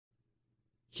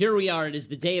Here we are. It is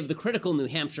the day of the critical New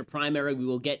Hampshire primary. We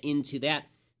will get into that.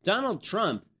 Donald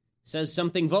Trump says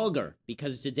something vulgar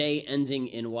because it's a day ending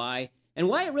in Y, and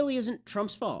why it really isn't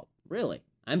Trump's fault, really.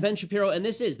 I'm Ben Shapiro, and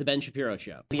this is The Ben Shapiro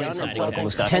Show.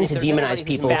 Tend to demonize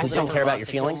people who don't care about your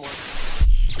feelings.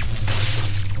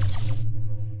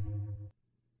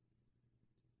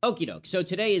 Okie doke. So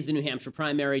today is the New Hampshire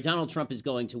primary. Donald Trump is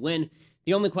going to win.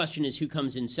 The only question is who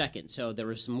comes in second. So there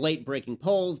were some late-breaking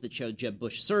polls that showed Jeb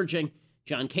Bush surging.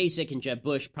 John Kasich and Jeb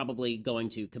Bush probably going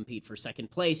to compete for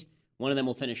second place. One of them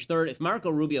will finish third. If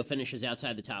Marco Rubio finishes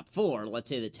outside the top four, let's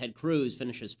say that Ted Cruz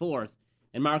finishes fourth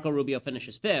and Marco Rubio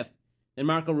finishes fifth, then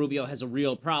Marco Rubio has a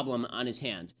real problem on his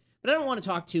hands. But I don't want to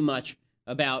talk too much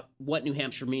about what New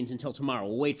Hampshire means until tomorrow.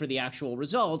 We'll wait for the actual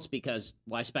results because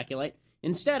why speculate?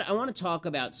 Instead, I want to talk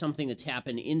about something that's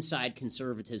happened inside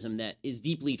conservatism that is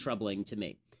deeply troubling to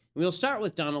me. We'll start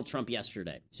with Donald Trump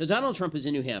yesterday. So Donald Trump is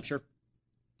in New Hampshire,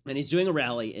 and he's doing a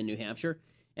rally in New Hampshire,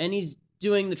 and he's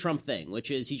doing the Trump thing, which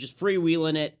is he's just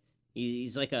freewheeling it.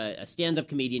 He's like a stand-up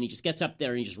comedian. He just gets up there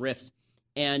and he just riffs.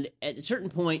 And at a certain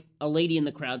point, a lady in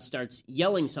the crowd starts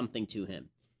yelling something to him.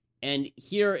 And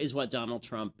here is what Donald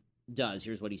Trump does.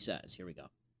 Here's what he says. Here we go.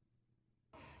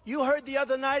 You heard the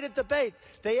other night at debate,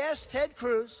 they asked Ted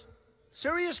Cruz,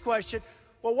 serious question,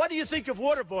 well, what do you think of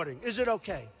waterboarding? Is it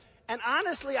okay? And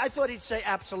honestly, I thought he'd say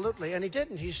absolutely, and he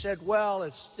didn't. He said, well,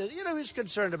 he's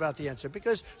concerned about the answer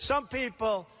because some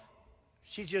people,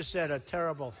 she just said a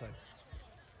terrible thing.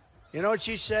 You know what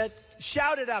she said?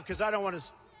 Shout it out because I don't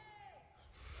want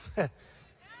to.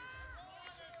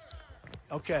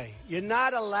 Okay, you're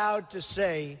not allowed to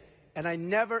say, and I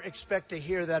never expect to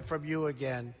hear that from you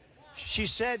again. She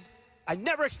said, I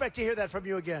never expect to hear that from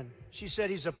you again. She said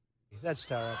he's a. That's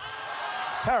terrible.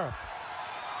 Terrible.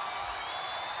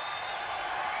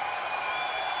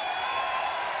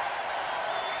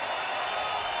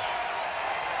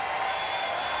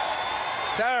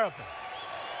 Terrible.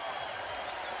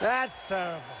 That's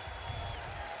terrible.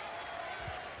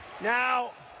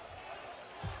 Now,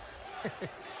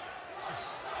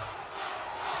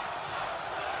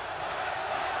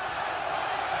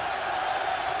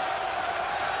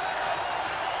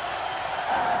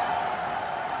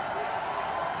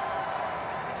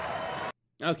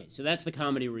 okay, so that's the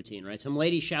comedy routine, right? Some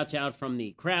lady shouts out from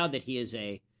the crowd that he is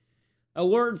a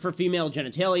word for female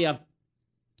genitalia,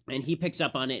 and he picks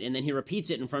up on it, and then he repeats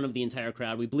it in front of the entire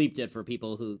crowd. We bleeped it for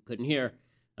people who couldn't hear,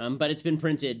 but it's been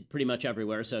printed pretty much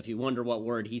everywhere, so if you wonder what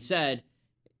word he said,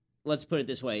 let's put it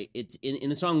this way. It's in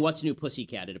the song What's New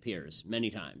Pussycat, it appears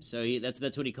many times. So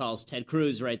that's what he calls Ted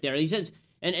Cruz right there. He says,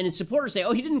 and his supporters say,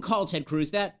 oh, he didn't call Ted Cruz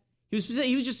that. He was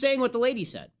just saying what the lady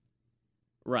said.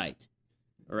 Right.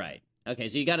 Okay,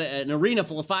 so you got an arena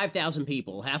full of 5,000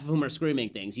 people, half of whom are screaming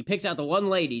things. He picks out the one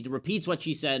lady, repeats what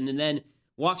she said, and then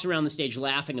walks around the stage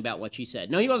laughing about what she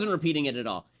said. No, he wasn't repeating it at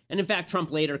all. And in fact,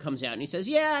 Trump later comes out and he says,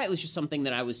 yeah, it was just something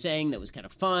that I was saying that was kind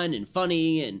of fun and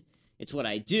funny, and it's what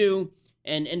I do.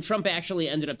 And Trump actually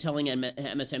ended up telling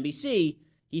MSNBC,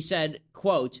 he said,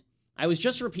 quote, I was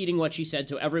just repeating what she said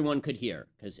so everyone could hear,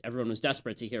 because everyone was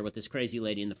desperate to hear what this crazy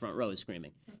lady in the front row is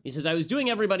screaming. He says, I was doing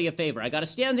everybody a favor. I got a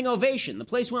standing ovation. The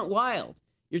place went wild.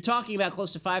 You're talking about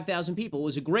close to 5,000 people. It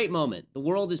was a great moment. The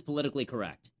world is politically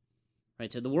correct.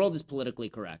 Right? So the world is politically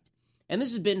correct. And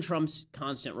this has been Trump's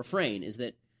constant refrain, is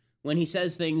that when he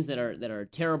says things that are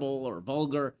terrible or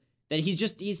vulgar, that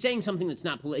he's saying something that's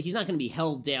not he's not going to be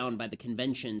held down by the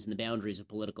conventions and the boundaries of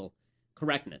political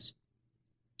correctness.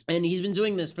 And he's been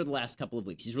doing this for the last couple of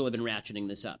weeks. He's really been ratcheting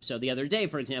this up. So the other day,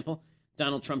 for example,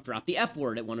 Donald Trump dropped the F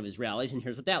word at one of his rallies, and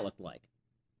here's what that looked like.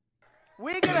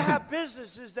 we're going to have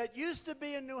businesses that used to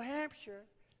be in New Hampshire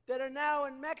that are now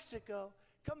in Mexico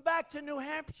come back to New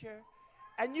Hampshire,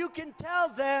 and you can tell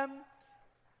them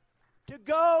to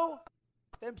go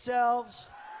themselves.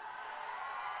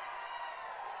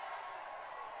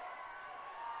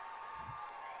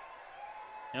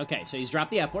 Okay, so he's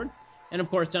dropped the F word. And, of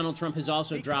course, Donald Trump has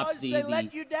also dropped the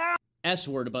S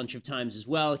word a bunch of times as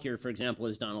well. Here, for example,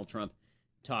 is Donald Trump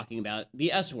talking about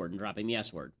the S word and dropping the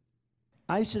S word.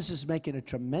 ISIS is making a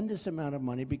tremendous amount of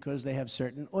money because they have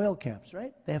certain oil camps,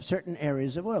 right? They have certain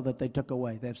areas of oil that they took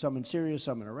away. They have some in Syria,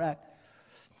 some in Iraq.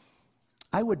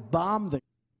 I would bomb the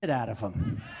shit out of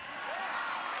them.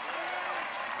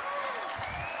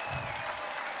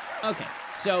 Okay,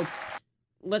 so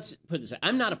let's put it this way.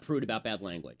 I'm not a prude about bad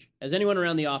language. As anyone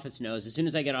around the office knows, as soon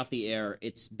as I get off the air,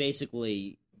 it's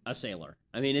basically a sailor.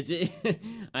 I mean, it's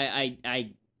I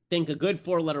think a good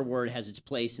four-letter word has its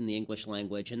place in the English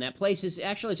language, and that place is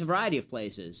actually it's a variety of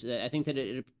places. I think that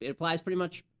it applies pretty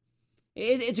much.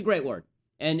 It's a great word,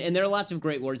 and there are lots of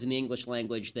great words in the English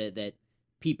language that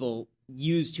people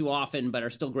used too often but are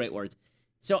still great words.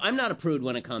 So I'm not a prude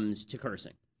when it comes to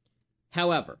cursing.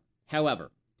 However,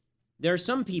 there are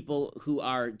some people who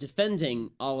are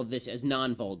defending all of this as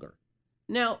non-vulgar.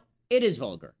 Now, it is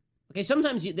vulgar. Okay,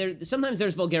 sometimes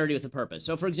there's vulgarity with a purpose.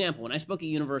 So, for example, when I spoke at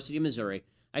University of Missouri,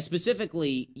 I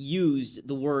specifically used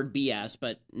the word BS,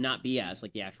 but not BS,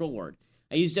 like the actual word.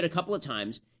 I used it a couple of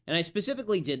times, and I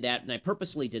specifically did that, and I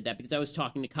purposely did that because I was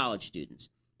talking to college students.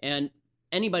 And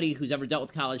anybody who's ever dealt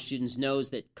with college students knows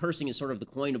that cursing is sort of the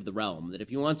coin of the realm, that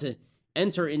if you want to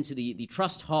enter into the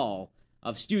trust hall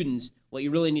of students, what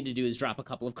you really need to do is drop a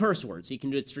couple of curse words, so you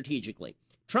can do it strategically.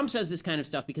 Trump says this kind of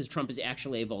stuff because Trump is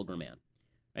actually a vulgar man.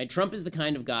 Right? Trump is the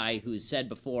kind of guy who's said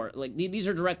before, like, these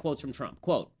are direct quotes from Trump.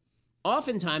 Quote,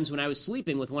 "Oftentimes when I was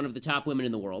sleeping with one of the top women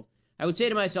in the world, I would say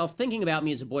to myself, thinking about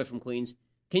me as a boy from Queens,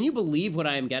 can you believe what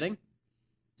I am getting?"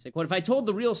 It's like, what if I told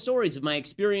the real stories of my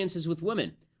experiences with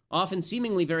women, often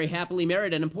seemingly very happily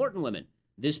married and important women?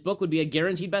 This book would be a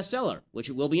guaranteed bestseller, which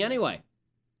it will be anyway.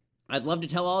 I'd love to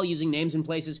tell all using names and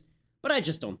places, but I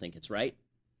just don't think it's right.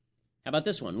 How about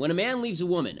this one? When a man leaves a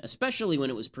woman, especially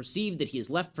when it was perceived that he is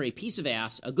left for a piece of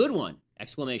ass, a good one,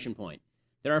 exclamation point.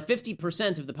 There are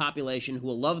 50% of the population who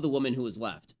will love the woman who was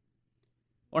left.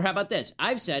 Or how about this?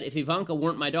 I've said if Ivanka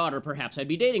weren't my daughter, perhaps I'd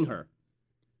be dating her.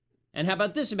 And how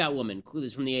about this about women? This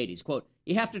is from the 80s. Quote,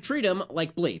 "You have to treat them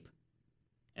like bleep."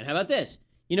 And how about this?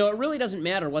 You know, it really doesn't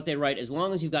matter what they write as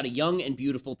long as you've got a young and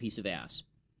beautiful piece of ass.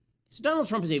 So Donald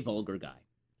Trump is a vulgar guy.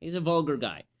 He's a vulgar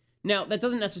guy. Now, that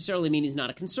doesn't necessarily mean he's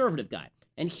not a conservative guy.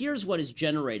 And here's what is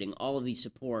generating all of the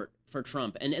support for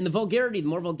Trump. And the vulgarity, the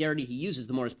more vulgarity he uses,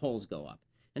 the more his polls go up.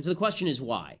 And so the question is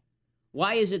why?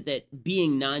 Why is it that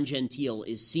being non-genteel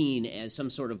is seen as some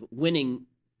sort of winning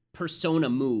persona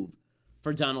move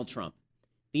for Donald Trump?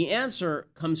 The answer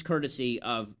comes courtesy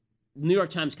of New York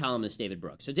Times columnist David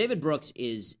Brooks. So David Brooks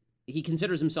he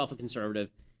considers himself a conservative.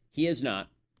 He is not.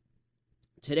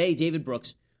 Today, David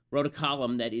Brooks wrote a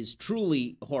column that is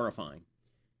truly horrifying.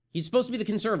 He's supposed to be the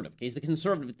conservative. Okay? He's the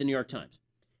conservative at the New York Times.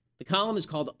 The column is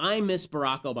called "I Miss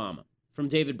Barack Obama" from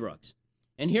David Brooks.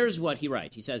 And here's what he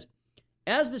writes. He says,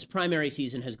 "As this primary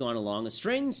season has gone along, a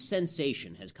strange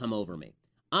sensation has come over me.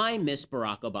 I miss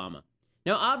Barack Obama.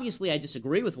 Now, obviously, I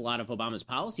disagree with a lot of Obama's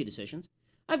policy decisions.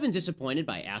 I've been disappointed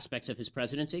by aspects of his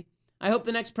presidency. I hope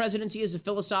the next presidency is a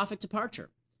philosophic departure.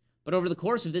 But over the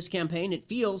course of this campaign, it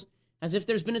feels as if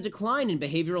there's been a decline in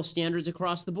behavioral standards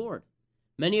across the board.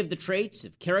 Many of the traits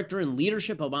of character and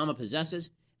leadership Obama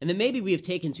possesses, and that maybe we have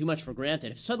taken too much for granted,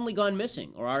 have suddenly gone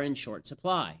missing or are in short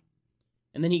supply."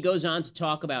 And then he goes on to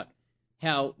talk about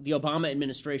how the Obama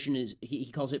administration is,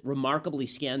 he calls it remarkably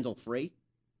scandal-free.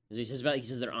 He says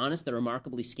they're honest, they're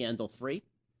remarkably scandal-free,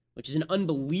 which is an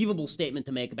unbelievable statement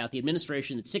to make about the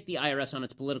administration that sicked the IRS on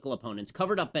its political opponents,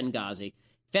 covered up Benghazi,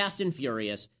 Fast and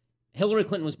Furious. Hillary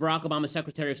Clinton was Barack Obama's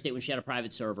Secretary of State when she had a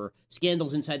private server.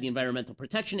 Scandals inside the Environmental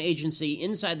Protection Agency,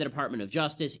 inside the Department of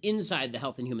Justice, inside the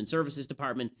Health and Human Services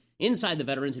Department, inside the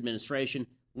Veterans Administration.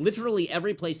 Literally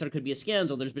every place there could be a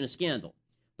scandal, there's been a scandal.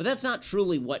 But that's not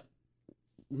truly what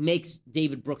makes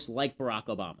David Brooks like Barack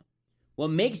Obama. What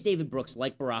makes David Brooks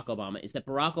like Barack Obama is that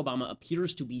Barack Obama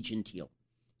appears to be genteel.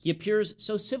 He appears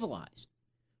so civilized.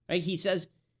 Right? He says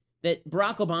that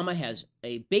Barack Obama has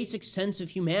a basic sense of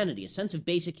humanity, a sense of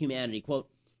basic humanity. Quote,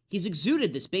 "He's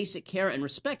exuded this basic care and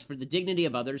respect for the dignity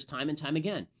of others time and time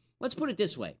again. Let's put it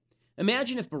this way.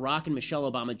 Imagine if Barack and Michelle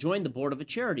Obama joined the board of a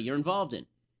charity you're involved in.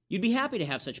 You'd be happy to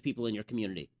have such people in your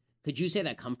community. Could you say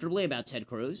that comfortably about Ted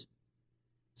Cruz?"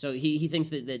 So he thinks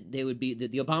that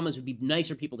the Obamas would be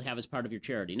nicer people to have as part of your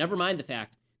charity. Never mind the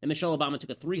fact that Michelle Obama took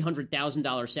a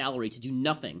 $300,000 salary to do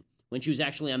nothing when she was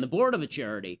actually on the board of a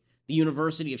charity, the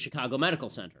University of Chicago Medical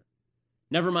Center.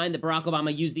 Never mind that Barack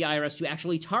Obama used the IRS to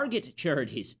actually target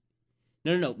charities.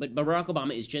 No, but Barack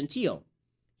Obama is genteel.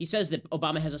 He says that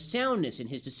Obama has a soundness in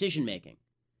his decision-making.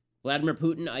 Vladimir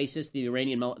Putin, ISIS, the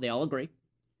Iranian, they all agree.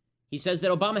 He says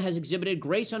that Obama has exhibited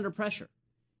grace under pressure.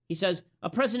 He says, a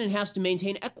president has to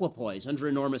maintain equipoise under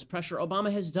enormous pressure.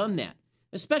 Obama has done that,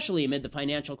 especially amid the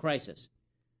financial crisis.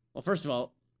 Well, first of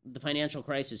all, the financial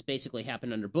crisis basically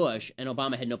happened under Bush, and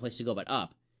Obama had no place to go but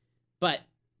up. But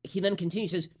he then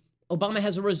continues, says, Obama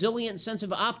has a resilient sense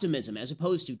of optimism as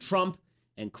opposed to Trump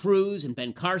and Cruz and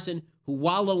Ben Carson, who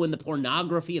wallow in the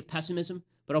pornography of pessimism.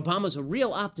 But Obama's a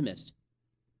real optimist.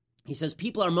 He says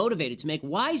people are motivated to make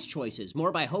wise choices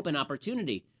more by hope and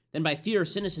opportunity than by fear,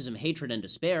 cynicism, hatred, and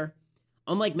despair.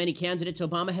 Unlike many candidates,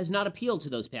 Obama has not appealed to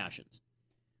those passions,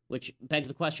 which begs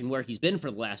the question where he's been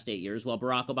for the last 8 years, while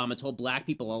Barack Obama told black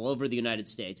people all over the United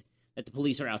States that the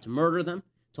police are out to murder them,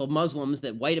 told Muslims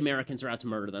that white Americans are out to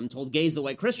murder them, told gays that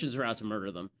white Christians are out to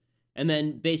murder them. and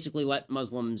then basically let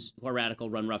Muslims who are radical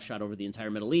run roughshod over the entire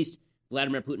Middle East,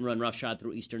 Vladimir Putin run roughshod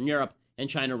through Eastern Europe, and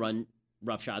China run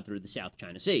roughshod through the South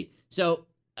China Sea. So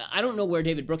I don't know where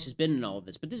David Brooks has been in all of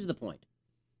this, but this is the point.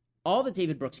 All that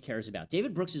David Brooks cares about,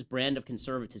 David Brooks' brand of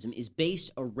conservatism is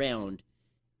based around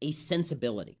a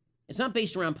sensibility. It's not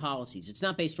based around policies. It's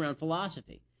not based around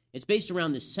philosophy. It's based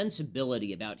around this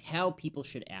sensibility about how people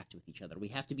should act with each other. We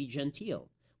have to be genteel.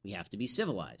 We have to be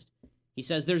civilized. He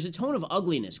says there's a tone of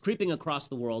ugliness creeping across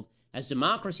the world as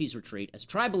democracies retreat, as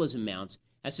tribalism mounts,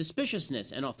 as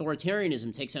suspiciousness and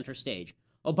authoritarianism take center stage.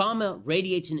 Obama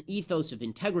radiates an ethos of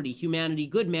integrity, humanity,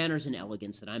 good manners, and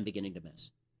elegance that I'm beginning to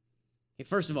miss. Okay,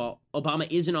 first of all, Obama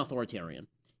is an authoritarian.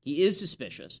 He is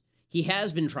suspicious. He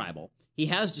has been tribal. He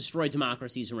has destroyed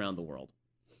democracies around the world.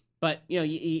 But,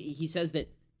 he says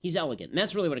that he's elegant. And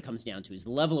that's really what it comes down to, is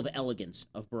the level of elegance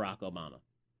of Barack Obama.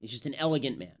 He's just an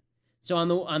elegant man. So on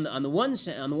the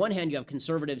one hand, you have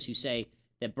conservatives who say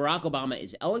that Barack Obama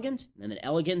is elegant, and that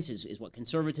elegance is what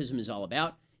conservatism is all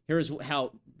about. Here's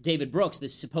how David Brooks,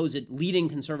 this supposed leading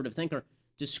conservative thinker,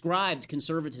 described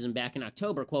conservatism back in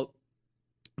October, quote,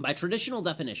 "By traditional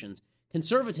definitions,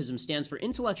 conservatism stands for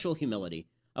intellectual humility,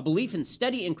 a belief in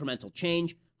steady incremental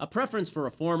change, a preference for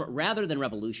reform rather than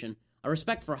revolution, a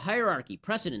respect for hierarchy,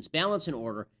 precedence, balance, and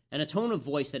order, and a tone of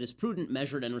voice that is prudent,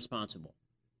 measured, and responsible."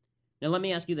 Now, let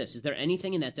me ask you this. Is there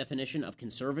anything in that definition of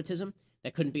conservatism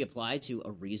that couldn't be applied to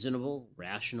a reasonable,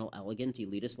 rational, elegant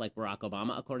elitist like Barack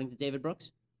Obama, according to David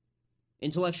Brooks?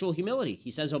 Intellectual humility.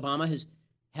 He says Obama has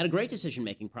had a great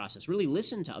decision-making process, really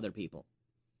listened to other people.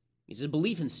 He says a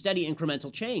belief in steady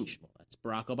incremental change. Well, that's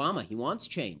Barack Obama. He wants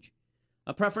change.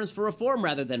 A preference for reform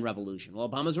rather than revolution. Well,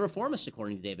 Obama's a reformist,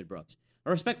 according to David Brooks. A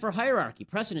respect for hierarchy,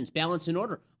 precedence, balance, and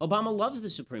order. Obama loves the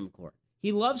Supreme Court.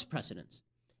 He loves precedence.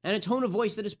 And a tone of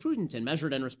voice that is prudent and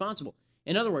measured and responsible.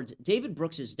 In other words, David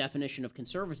Brooks' definition of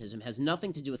conservatism has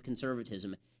nothing to do with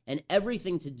conservatism and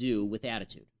everything to do with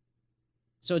attitude.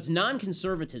 So it's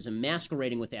non-conservatism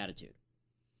masquerading with attitude.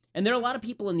 And there are a lot of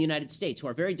people in the United States who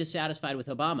are very dissatisfied with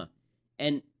Obama.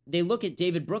 And they look at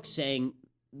David Brooks saying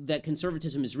that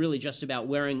conservatism is really just about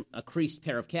wearing a creased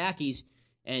pair of khakis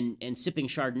and sipping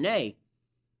Chardonnay.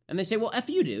 And they say, well, F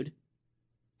you, dude.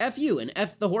 F you, and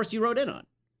F the horse you rode in on.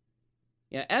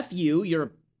 Yeah, F you,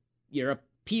 you're a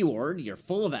P word, you're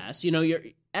full of S, you're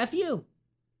F you.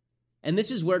 And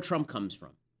this is where Trump comes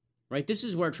from, right? This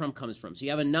is where Trump comes from. So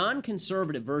you have a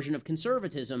non-conservative version of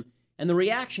conservatism, and the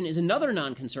reaction is another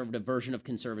non-conservative version of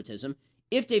conservatism.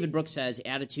 If David Brooks says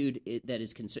attitude that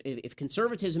is, if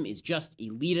conservatism is just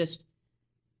elitist,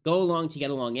 go along to get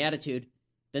along attitude,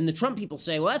 then the Trump people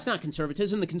say, well, that's not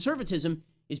conservatism. The conservatism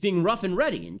is being rough and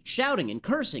ready and shouting and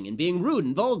cursing and being rude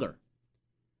and vulgar.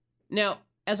 Now,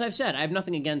 as I've said, I have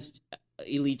nothing against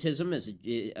elitism,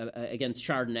 against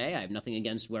Chardonnay. I have nothing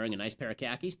against wearing a nice pair of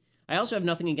khakis. I also have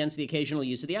nothing against the occasional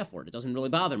use of the F word. It doesn't really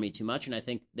bother me too much, and I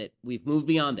think that we've moved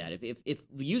beyond that. If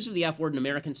the use of the F word in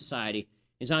American society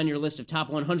is on your list of top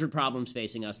 100 problems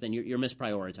facing us, then you're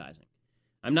misprioritizing.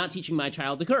 I'm not teaching my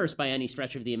child to curse by any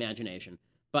stretch of the imagination,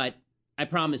 but I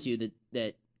promise you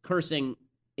that cursing,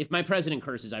 if my president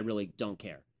curses, I really don't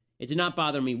care. It did not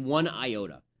bother me one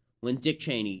iota when Dick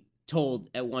Cheney told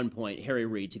at one point Harry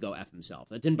Reid to go F himself.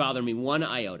 That didn't bother me one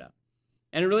iota.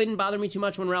 And it really didn't bother me too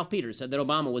much when Ralph Peters said that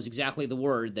Obama was exactly the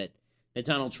word that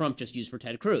Donald Trump just used for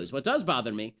Ted Cruz. What does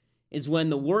bother me is when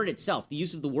the word itself, the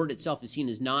use of the word itself, is seen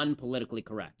as non-politically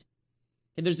correct.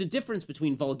 And there's a difference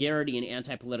between vulgarity and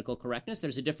anti-political correctness.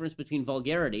 There's a difference between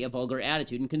vulgarity, a vulgar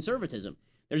attitude, and conservatism.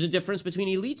 There's a difference between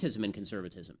elitism and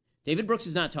conservatism. David Brooks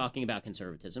is not talking about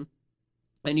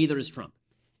and neither is Trump.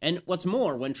 And what's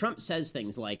more, when Trump says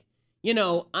things like,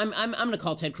 I'm going to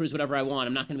call Ted Cruz whatever I want,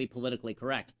 I'm not going to be politically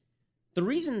correct. The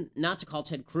reason not to call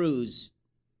Ted Cruz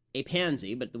a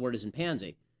pansy, but the word isn't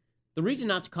pansy, the reason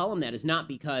not to call him that is not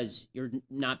because you're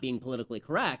not being politically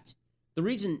correct. The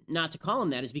reason not to call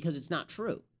him that is because it's not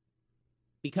true.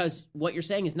 Because what you're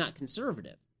saying is not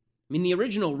conservative. I mean, the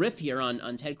original riff here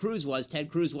on Ted Cruz was Ted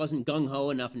Cruz wasn't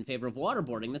gung-ho enough in favor of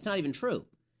waterboarding. That's not even true.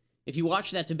 If you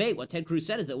watch that debate, what Ted Cruz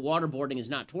said is that waterboarding is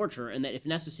not torture and that if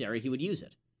necessary, he would use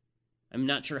it. I'm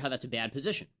not sure how that's a bad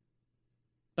position.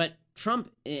 But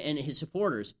Trump and his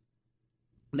supporters,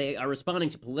 they are responding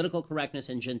to political correctness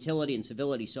and gentility and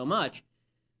civility so much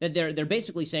that they're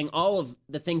basically saying all of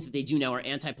the things that they do now are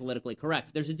anti-politically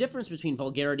correct. There's a difference between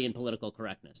vulgarity and political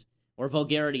correctness, or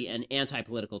vulgarity and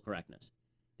anti-political correctness.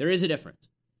 There is a difference.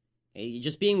 Okay?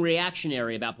 Just being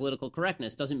reactionary about political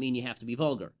correctness doesn't mean you have to be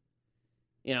vulgar.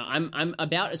 I'm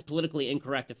about as politically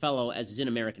incorrect a fellow as is in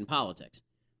American politics.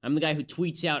 I'm the guy who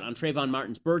tweets out on Trayvon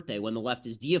Martin's birthday when the left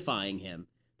is deifying him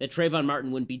that Trayvon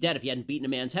Martin wouldn't be dead if he hadn't beaten a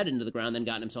man's head into the ground and then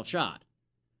gotten himself shot.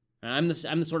 I'm the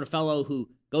sort of fellow who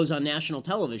goes on national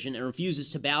television and refuses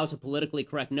to bow to politically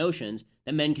correct notions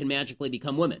that men can magically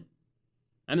become women.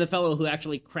 I'm the fellow who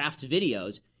actually crafts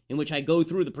videos in which I go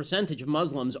through the percentage of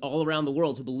Muslims all around the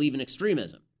world who believe in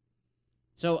extremism.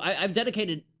 So I've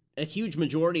dedicated a huge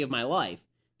majority of my life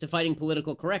to fighting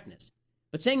political correctness.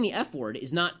 But saying the F word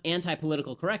is not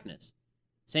anti-political correctness.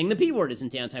 Saying the P word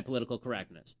isn't anti-political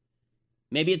correctness.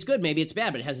 Maybe it's good, maybe it's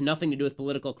bad, but it has nothing to do with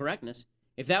political correctness.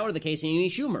 If that were the case, Amy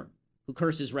Schumer, who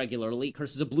curses regularly,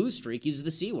 curses a blue streak, uses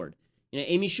the C word.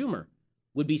 Amy Schumer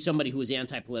would be somebody who is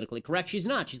anti-politically correct. She's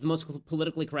not. She's the most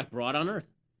politically correct broad on earth.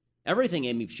 Everything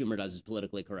Amy Schumer does is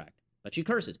politically correct, but she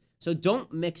curses. So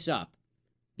don't mix up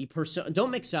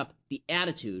the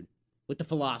attitude with the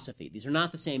philosophy. These are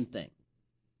not the same thing.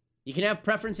 You can have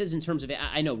preferences in terms of,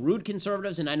 I know rude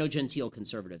conservatives and I know genteel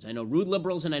conservatives. I know rude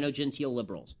liberals and I know genteel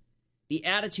liberals. The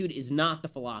attitude is not the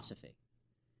philosophy.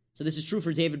 So this is true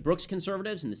for David Brooks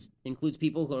conservatives, and this includes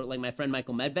people who are like my friend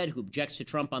Michael Medved, who objects to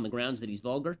Trump on the grounds that he's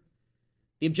vulgar.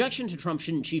 The objection to Trump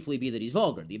shouldn't chiefly be that he's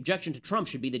vulgar. The objection to Trump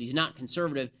should be that he's not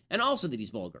conservative and also that he's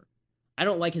vulgar. I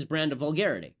don't like his brand of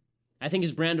vulgarity. I think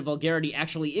his brand of vulgarity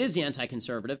actually is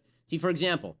anti-conservative. See, for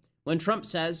example, when Trump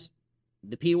says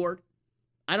the P word,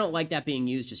 I don't like that being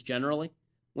used just generally.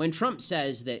 When Trump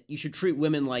says that you should treat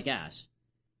women like ass,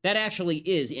 that actually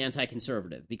is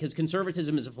anti-conservative, because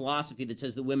conservatism is a philosophy that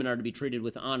says that women are to be treated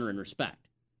with honor and respect.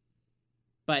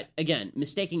 But again,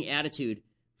 mistaking attitude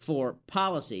for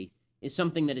policy is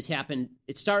something that has happened.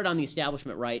 It started on the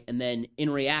establishment right, and then in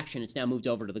reaction, it's now moved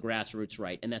over to the grassroots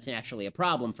right, and that's actually a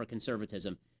problem for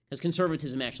conservatism, because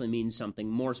conservatism actually means something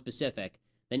more specific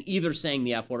than either saying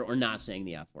the F word or not saying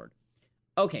the F word.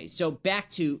 Okay, so back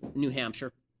to New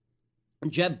Hampshire.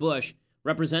 Jeb Bush,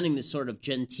 representing this sort of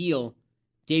genteel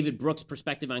David Brooks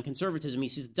perspective on conservatism, he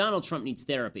says Donald Trump needs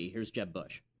therapy. Here's Jeb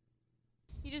Bush.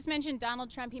 You just mentioned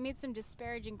Donald Trump. He made some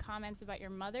disparaging comments about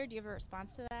your mother. Do you have a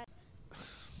response to that?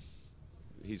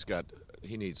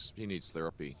 He needs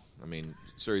therapy. I mean,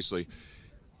 seriously,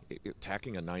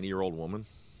 attacking a 90-year-old woman?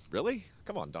 Really?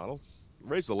 Come on, Donald.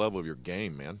 Raise the level of your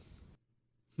game, man.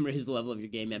 Raise the level of your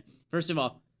game, man. First of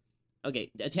all,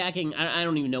 okay, attacking, I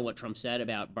don't even know what Trump said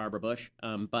about Barbara Bush,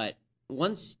 but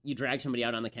once you drag somebody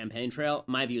out on the campaign trail,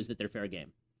 my view is that they're fair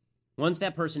game. Once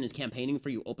that person is campaigning for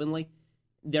you openly,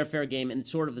 they're fair game, and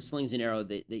it's sort of the slings and arrow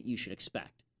that you should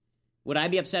expect. Would I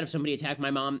be upset if somebody attacked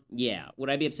my mom? Yeah. Would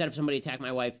I be upset if somebody attacked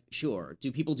my wife? Sure.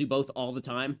 Do people do both all the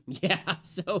time? Yeah.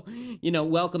 So,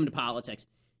 welcome to politics.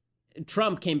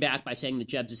 Trump came back by saying that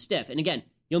Jeb's is stiff. And again,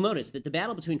 you'll notice that the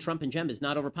battle between Trump and Jeb is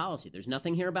not over policy. There's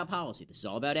nothing here about policy. This is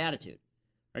all about attitude.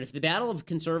 Right? If the battle of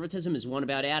conservatism is one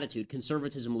about attitude,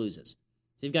 conservatism loses.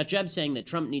 So you've got Jeb saying that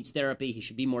Trump needs therapy, he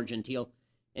should be more genteel.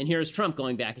 And here's Trump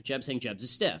going back at Jeb saying Jeb's is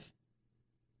stiff.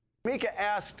 Mika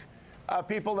asked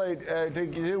people to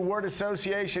do word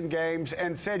association games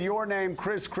and said your name.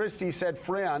 Chris Christie said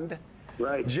friend.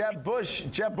 Right. Jeb Bush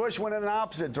went in an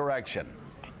opposite direction.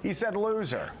 He said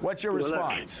loser. What's your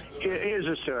response? Here's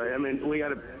the story. I mean, we got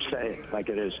to say it like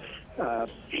it is.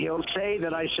 He'll say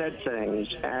that I said things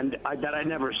that I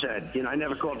never said. I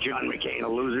never called John McCain a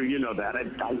loser. You know that.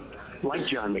 I like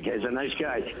John McCain. He's a nice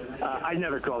guy. I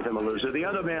never called him a loser. The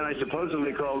other man I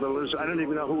supposedly called a loser, I don't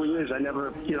even know who he is. I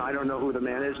don't know who the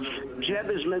man is.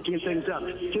 Jeb is making things up.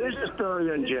 Here's the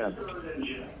story on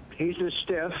Jeb. He's a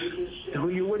stiff who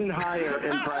you wouldn't hire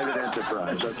in private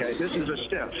enterprise, okay? This is a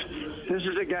stiff. This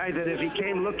is a guy that if he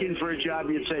came looking for a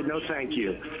job, you'd say, no, thank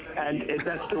you. And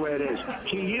that's the way it is.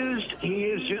 He used,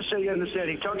 just so you understand,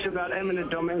 he talks about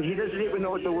eminent domain. He doesn't even know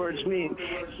what the words mean.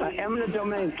 Eminent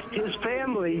domain. His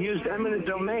family used eminent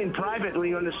domain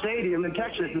privately on the stadium in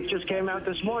Texas. It just came out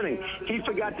this morning. He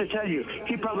forgot to tell you.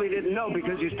 He probably didn't know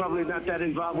because he's probably not that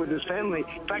involved with his family.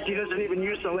 In fact, he doesn't even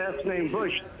use the last name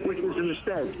Bush, which was a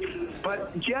mistake.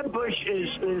 But Jeb Bush is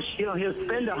he'll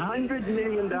spend $100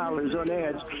 million on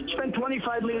ads, spend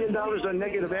 $25 million on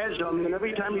negative ads on me, and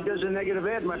every time he does a negative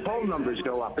ad, my poll numbers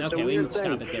go up. It's okay, we can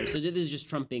stop it there. So this is just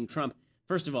Trump being Trump.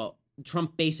 First of all,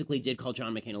 Trump basically did call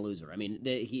John McCain a loser. I mean,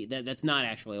 that's not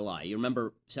actually a lie. You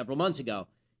remember several months ago,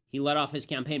 he led off his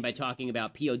campaign by talking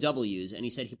about POWs, and he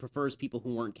said he prefers people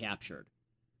who weren't captured,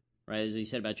 right, as he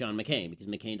said about John McCain, because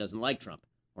McCain doesn't like Trump,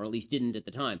 or at least didn't at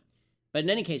the time. But in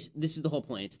any case, this is the whole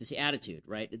point. It's this attitude,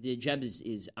 right? Jeb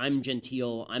is I'm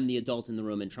genteel, I'm the adult in the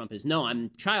room, and Trump is, no,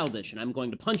 I'm childish, and I'm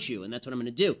going to punch you, and that's what I'm going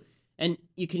to do. And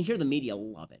you can hear the media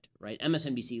love it, right?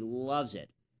 MSNBC loves it.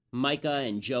 Micah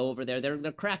and Joe over there,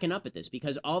 they're cracking up at this,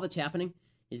 because all that's happening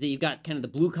is that you've got kind of the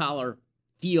blue-collar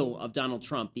feel of Donald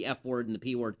Trump, the F word and the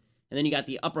P word, And then you got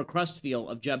the upper crust feel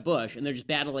of Jeb Bush, and they're just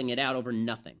battling it out over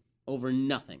nothing.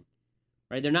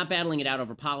 Right? They're not battling it out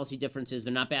over policy differences.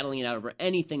 They're not battling it out over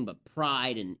anything but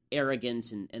pride and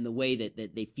arrogance and the way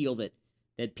that they feel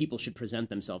that people should present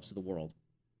themselves to the world.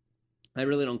 I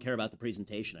really don't care about the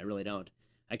presentation. I really don't.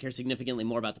 I care significantly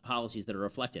more about the policies that are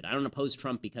reflected. I don't oppose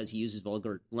Trump because he uses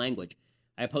vulgar language.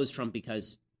 I oppose Trump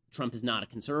because Trump is not a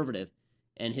conservative,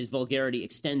 and his vulgarity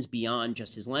extends beyond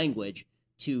just his language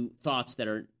to thoughts that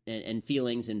are and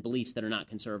feelings and beliefs that are not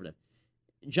conservative.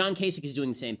 John Kasich is doing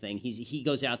the same thing. He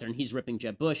goes out there and he's ripping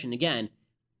Jeb Bush. And again,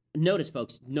 notice,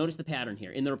 folks, notice the pattern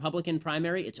here. In the Republican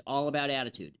primary, it's all about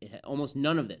attitude. Almost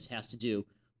none of this has to do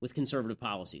with conservative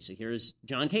policy. So here's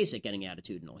John Kasich getting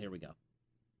attitudinal. Here we go.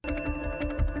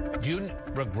 Do you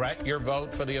regret your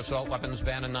vote for the assault weapons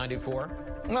ban in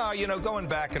 '94? No, going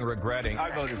back and regretting,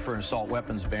 I voted for an assault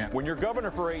weapons ban. When you're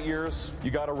governor for 8 years,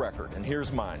 you got a record, and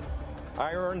here's mine.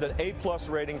 I earned an A+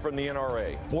 rating from the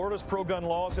NRA. Florida's pro-gun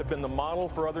laws have been the model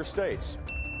for other states.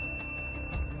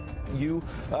 You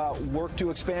work to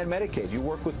expand Medicaid. You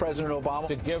work with President Obama.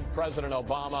 To give President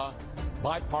Obama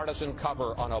bipartisan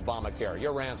cover on Obamacare.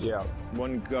 Your answer. Yeah,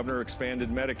 one governor expanded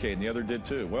Medicaid, and the other did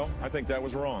too. Well, I think that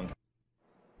was wrong.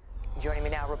 Joining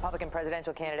me now, Republican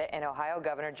presidential candidate and Ohio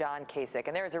Governor John Kasich.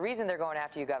 And there is a reason they're going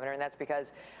after you, Governor, and that's because,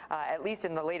 at least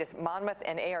in the latest Monmouth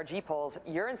and ARG polls,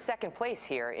 you're in second place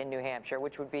here in New Hampshire,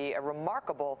 which would be a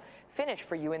remarkable finish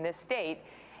for you in this state.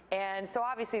 And so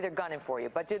obviously they're gunning for you.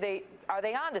 But are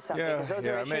they on to something? Yeah, those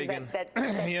are issues Megan, that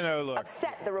look,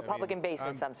 upset the Republican base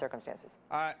in some circumstances.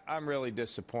 I'm really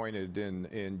disappointed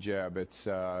in Jeb.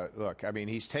 Look,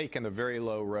 he's taken the very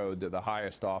low road to the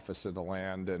highest office in the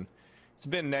land, and it's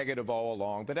been negative all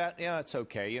along, but it's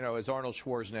okay. As Arnold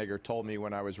Schwarzenegger told me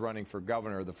when I was running for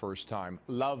governor the first time,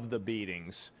 love the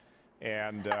beatings.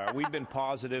 And we've been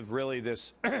positive,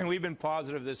 we've been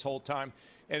positive this whole time.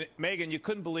 And Megan, you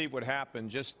couldn't believe what happened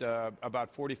just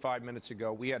about 45 minutes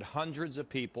ago. We had hundreds of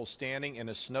people standing in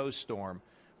a snowstorm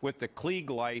with the Klieg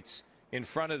lights in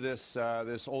front of this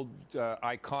old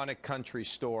iconic country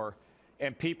store.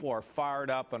 And people are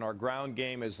fired up, and our ground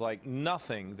game is like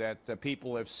nothing that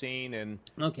people have seen. And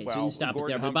okay, so you can stop it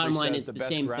there. But the bottom line is the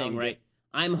same thing, right?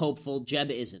 I'm hopeful.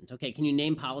 Jeb isn't. Okay, can you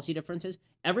name policy differences?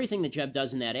 Everything that Jeb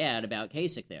does in that ad about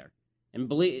Kasich there, and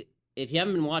believe, if you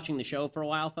haven't been watching the show for a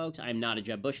while, folks, I'm not a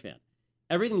Jeb Bush fan.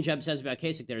 Everything Jeb says about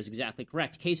Kasich there is exactly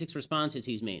correct. Kasich's response is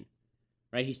he's mean,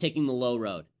 right? He's taking the low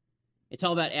road. It's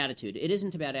all about attitude. It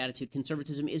isn't about attitude.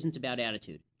 Conservatism isn't about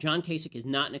attitude. John Kasich is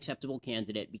not an acceptable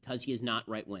candidate because he is not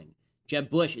right-wing. Jeb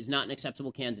Bush is not an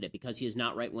acceptable candidate because he is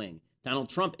not right-wing. Donald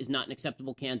Trump is not an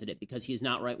acceptable candidate because he is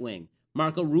not right-wing.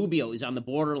 Marco Rubio is on the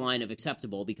borderline of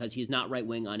acceptable because he is not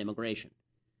right-wing on immigration.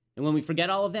 And when we forget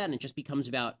all of that and it just becomes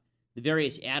about the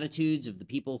various attitudes of the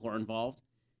people who are involved,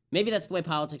 maybe that's the way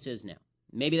politics is now.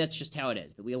 Maybe that's just how it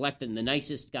is, that we elect the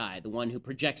nicest guy, the one who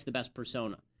projects the best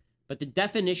persona. But the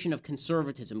definition of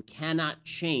conservatism cannot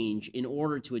change in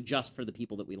order to adjust for the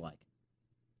people that we like.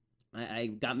 I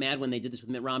got mad when they did this with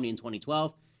Mitt Romney in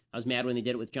 2012. I was mad when they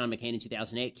did it with John McCain in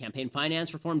 2008. Campaign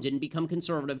finance reform didn't become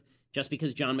conservative just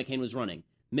because John McCain was running.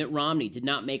 Mitt Romney did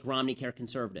not make Romneycare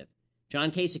conservative. John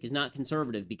Kasich is not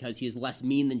conservative because he is less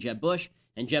mean than Jeb Bush,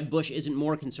 and Jeb Bush isn't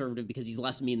more conservative because he's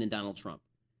less mean than Donald Trump.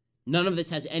 None of this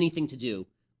has anything to do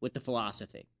with the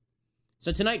philosophy.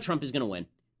 So tonight, Trump is going to win.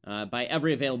 By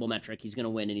every available metric, he's going to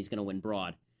win, and he's going to win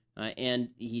broad. And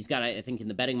he's got, I think, in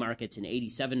the betting markets, an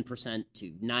 87%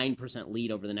 to 9%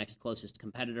 lead over the next closest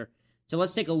competitor. So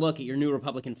let's take a look at your new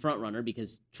Republican frontrunner,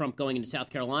 because Trump going into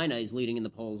South Carolina is leading in the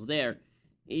polls there.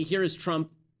 Here is Trump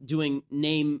doing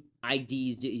name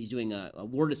IDs. He's doing a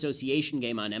word association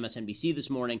game on MSNBC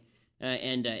this morning,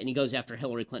 and he goes after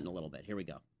Hillary Clinton a little bit. Here we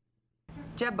go.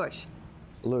 Jeb Bush.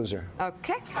 Loser.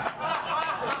 Okay.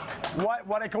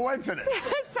 What a coincidence.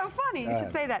 It's so funny. You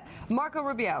should say that. Marco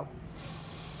Rubio.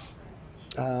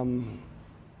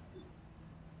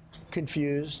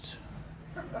 Confused.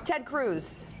 Ted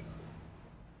Cruz.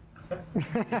 I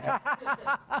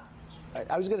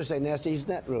was going to say nasty. He's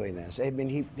not really nasty. I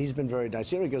mean, he's been very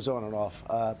nice. He goes on and off.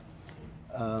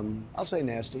 I'll say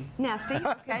nasty. Nasty.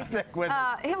 Okay. Stick with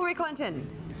Hillary Clinton.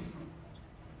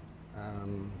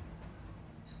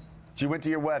 She went to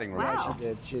your wedding, right? Wow.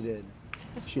 Yeah, she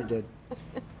did.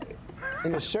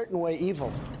 In a certain way, evil.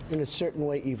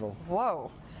 Whoa.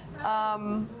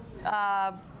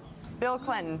 Bill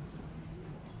Clinton.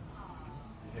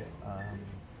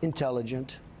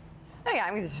 Intelligent. Oh, yeah,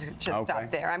 I'm going to just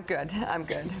stop there. I'm good.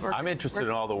 I'm interested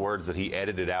in all the words that he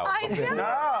edited out. I know.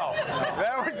 No,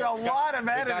 there was a lot of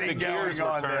editing going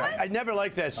on there. I never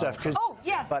liked that stuff. Oh,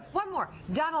 yes. One more.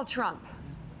 Donald Trump.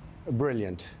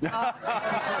 Brilliant.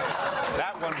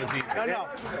 That one was easy. No.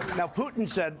 Now, Putin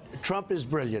said Trump is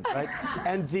brilliant, right?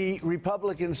 And the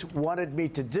Republicans wanted me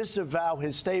to disavow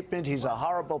his statement. He's a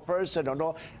horrible person and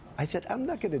all. I said, I'm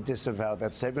not going to disavow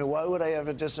that statement. Why would I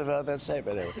ever disavow that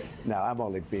statement? No, I'm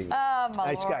only being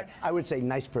nice guy. I would say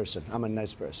nice person. I'm a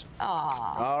nice person.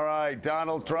 All right,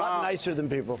 Donald Trump. A lot nicer than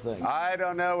people think. I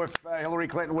don't know if Hillary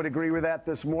Clinton would agree with that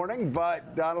this morning,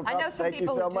 but Donald Trump, thank you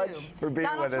so much for being with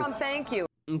us. Donald Trump, thank you.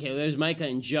 Okay, there's Micah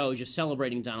and Joe just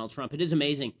celebrating Donald Trump. It is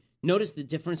amazing. Notice the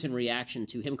difference in reaction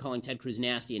to him calling Ted Cruz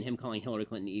nasty and him calling Hillary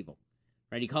Clinton evil.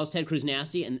 Right? He calls Ted Cruz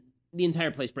nasty, and the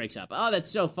entire place breaks up. Oh, that's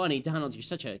so funny, Donald. You're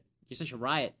such a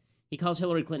riot. He calls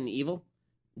Hillary Clinton evil.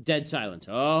 Dead silence.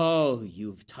 Oh,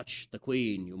 you've touched the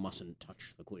queen. You mustn't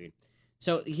touch the queen.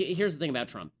 So here's the thing about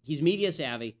Trump. He's media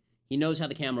savvy. He knows how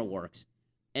the camera works.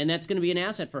 And that's going to be an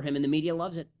asset for him, and the media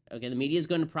loves it. Okay, the media is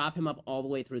going to prop him up all the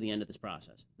way through the end of this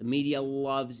process. The media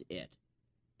loves it.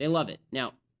 They love it.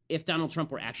 Now, if Donald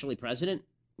Trump were actually president,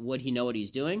 would he know what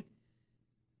he's doing?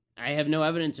 I have no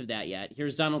evidence of that yet.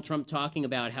 Here's Donald Trump talking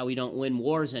about how we don't win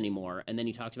wars anymore, and then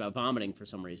he talks about vomiting for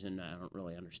some reason. I don't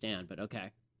really understand, but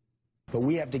okay. But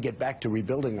we have to get back to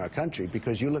rebuilding our country,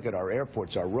 because you look at our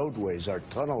airports, our roadways, our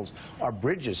tunnels, our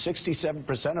bridges,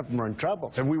 67% of them are in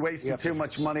trouble. Have we wasted too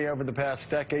much money over the past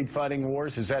decade fighting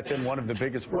wars? Has that been one of the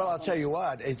biggest problems? Well, I'll tell you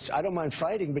what, I don't mind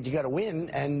fighting, but you got to win.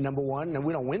 And number one, and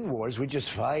we don't win wars, we just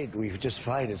fight. We just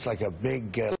fight. It's like a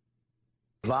big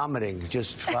vomiting.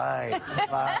 Just fight,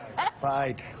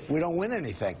 fight. We don't win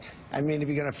anything. I mean, if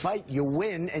you're going to fight, you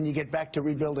win, and you get back to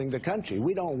rebuilding the country.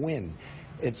 We don't win.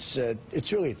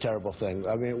 It's really a terrible thing.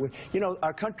 I mean,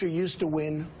 our country used to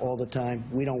win all the time.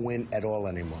 We don't win at all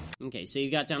anymore. Okay, so you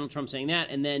got Donald Trump saying that,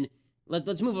 and then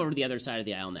let's move over to the other side of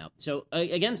the aisle now. So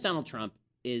against Donald Trump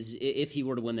is if he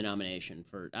were to win the nomination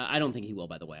for, I don't think he will,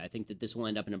 by the way. I think that this will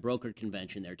end up in a brokered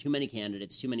convention. There are too many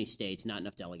candidates, too many states, not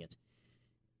enough delegates.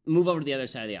 Move over to the other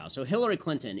side of the aisle. So Hillary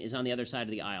Clinton is on the other side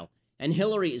of the aisle, and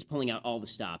Hillary is pulling out all the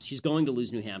stops. She's going to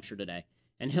lose New Hampshire today.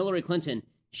 And Hillary Clinton,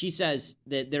 she says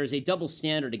that there's a double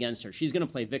standard against her. She's going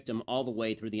to play victim all the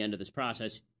way through the end of this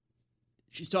process.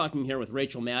 She's talking here with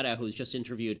Rachel Maddow, who was just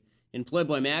interviewed in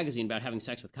Playboy magazine about having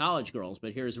sex with college girls.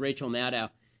 But here's Rachel Maddow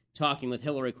talking with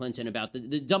Hillary Clinton about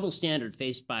the double standard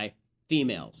faced by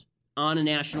females on a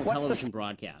national television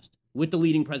broadcast with the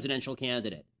leading presidential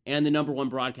candidate and the number one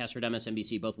broadcaster at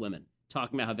MSNBC, both women,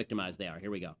 talking about how victimized they are. Here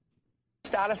we go.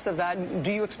 Status of that,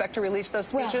 do you expect to release those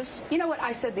speeches? Well, you know what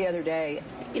I said the other day?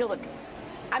 Look,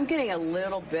 I'm getting a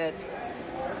little bit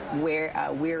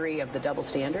weary of the double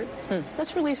standard.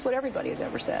 Let's release what everybody has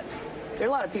ever said. There are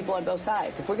a lot of people on both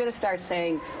sides. If we're going to start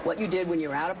saying what you did when you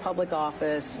were out of public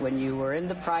office, when you were in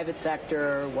the private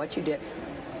sector, what you did,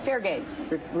 fair game.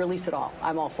 Release it all.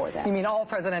 I'm all for that. You mean all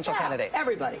presidential candidates?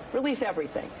 Everybody. Release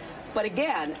everything. But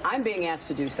again, I'm being asked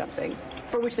to do something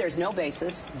for which there's no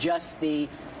basis, just the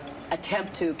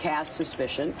attempt to cast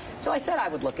suspicion. So I said I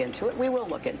would look into it. We will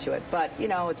look into it. But,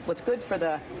 it's what's good for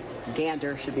the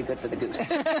gander should be good for the goose.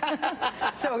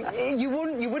 So you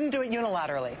wouldn't do it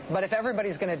unilaterally, but if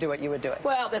everybody's going to do it, you would do it.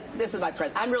 Well, this is my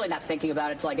present. I'm really not thinking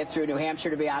about it until I get through New Hampshire,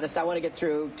 to be honest. I want to get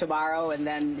through tomorrow, and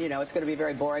then, it's going to be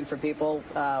very boring for people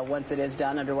once it is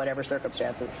done under whatever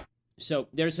circumstances. So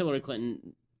there's Hillary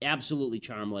Clinton, absolutely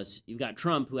charmless. You've got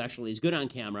Trump, who actually is good on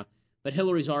camera, but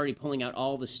Hillary's already pulling out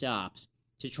all the stops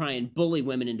to try and bully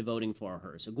women into voting for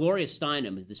her. So Gloria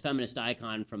Steinem is this feminist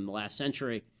icon from the last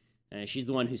century. She's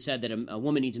the one who said that a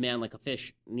woman needs a man like a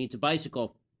fish needs a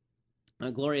bicycle.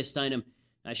 Gloria Steinem,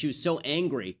 she was so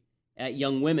angry at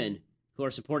young women who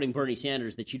are supporting Bernie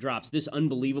Sanders that she drops this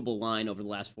unbelievable line over the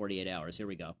last 48 hours. Here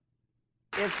we go.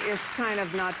 It's kind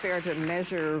of not fair to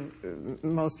measure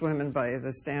most women by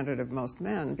the standard of most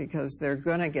men, because they're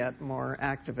going to get more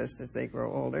activist as they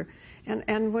grow older.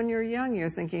 And when you're young, you're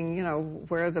thinking,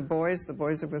 where are the boys? The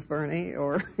boys are with Bernie,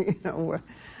 or,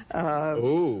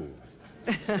 Ooh.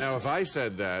 Now, if I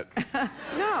said that...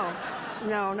 No.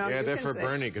 Yeah, they're for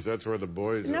Bernie, because that's where the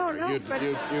boys are.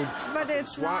 But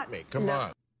it's swap not... me. Come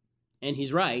on. And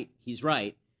he's right.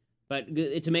 But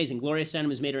it's amazing. Gloria Steinem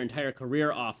has made her entire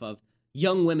career off of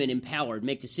young women empowered,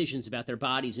 make decisions about their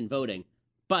bodies and voting.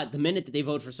 But the minute that they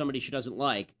vote for somebody she doesn't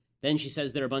like, then she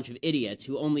says they're a bunch of idiots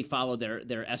who only follow their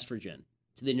estrogen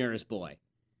to the nearest boy.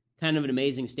 Kind of an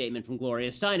amazing statement from Gloria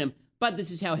Steinem, but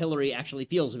this is how Hillary actually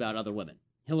feels about other women.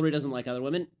 Hillary doesn't like other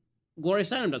women. Gloria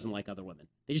Steinem doesn't like other women.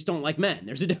 They just don't like men.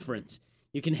 There's a difference.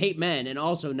 You can hate men and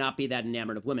also not be that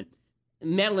enamored of women.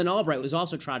 Madeleine Albright was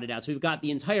also trotted out, so we've got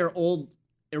the entire old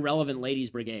irrelevant ladies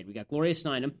brigade. We got Gloria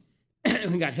Steinem,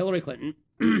 we got Hillary Clinton,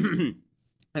 and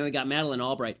we got Madeleine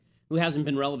Albright, who hasn't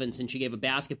been relevant since she gave a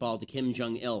basketball to Kim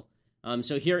Jong-il.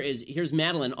 So here's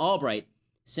Madeleine Albright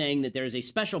saying that there's a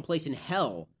special place in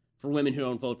hell for women who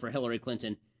don't vote for Hillary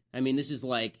Clinton. I mean, this is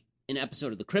like an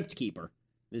episode of The Crypt Keeper.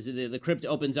 This is the crypt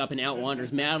opens up and out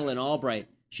wanders Madeleine Albright.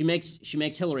 She makes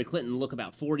Hillary Clinton look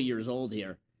about 40 years old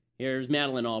here. Here's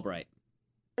Madeleine Albright.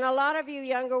 And a lot of you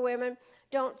younger women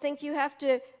don't think you have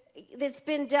to, it's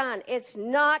been done. It's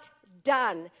not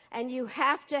done. And you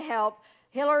have to help.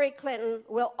 Hillary Clinton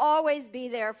will always be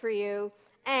there for you.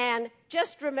 And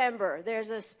just remember, there's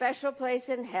a special place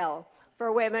in hell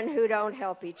for women who don't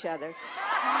help each other.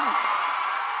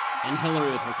 And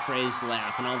Hillary with her crazed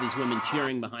laugh and all these women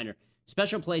cheering behind her.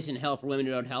 Special place in hell for women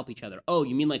who don't help each other. Oh,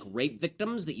 you mean like rape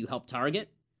victims that you help target?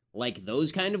 Like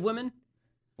those kind of women?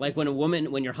 Like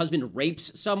when your husband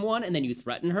rapes someone and then you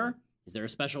threaten her? Is there a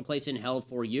special place in hell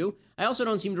for you? I also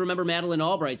don't seem to remember Madeleine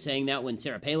Albright saying that when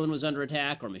Sarah Palin was under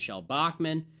attack, or Michelle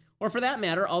Bachmann, or for that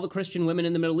matter, all the Christian women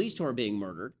in the Middle East who are being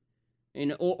murdered.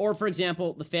 Or for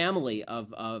example, the family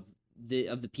of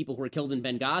the people who were killed in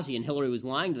Benghazi and Hillary was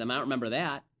lying to them. I don't remember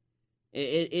that.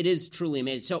 It is truly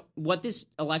amazing. So what this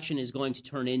election is going to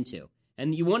turn into,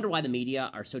 and you wonder why the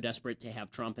media are so desperate to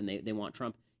have Trump and they want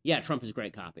Trump. Yeah, Trump is a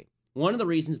great copy. One of the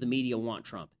reasons the media want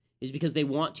Trump is because they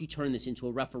want to turn this into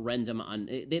a referendum on...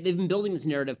 They've been building this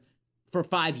narrative for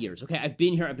 5 years, okay? I've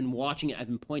been here, I've been watching it, I've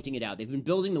been pointing it out. They've been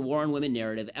building the war on women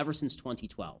narrative ever since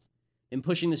 2012. And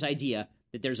pushing this idea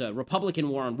that there's a Republican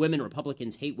war on women,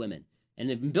 Republicans hate women. And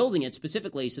they've been building it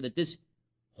specifically so that this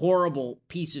horrible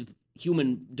piece of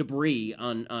human debris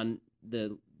on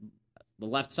the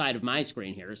left side of my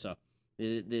screen here, so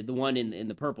the one in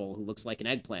the purple who looks like an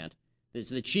eggplant,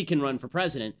 so that she can run for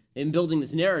president. They've been building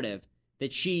this narrative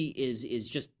that she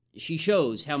she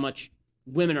shows how much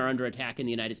women are under attack in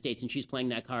the United States, and she's playing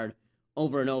that card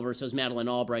over and over. So is Madeleine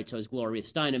Albright, so is Gloria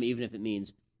Steinem, even if it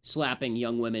means slapping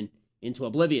young women into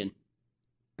oblivion.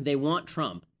 They want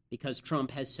Trump because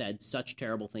Trump has said such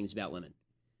terrible things about women.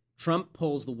 Trump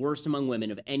polls the worst among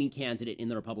women of any candidate in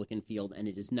the Republican field, and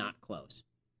it is not close.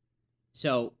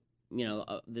 So,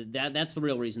 that's the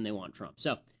real reason they want Trump.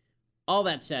 So, all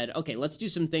that said, okay, let's do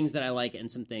some things that I like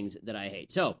and some things that I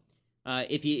hate. So,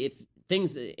 a thing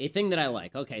that I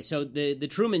like. Okay, so the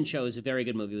Truman Show is a very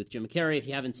good movie with Jim Carrey. If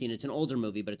you haven't seen it, it's an older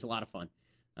movie, but it's a lot of fun,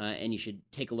 and you should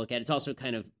take a look at it. It's also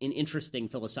kind of an interesting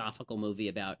philosophical movie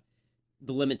about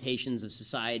the limitations of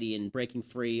society and breaking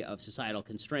free of societal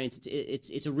constraints.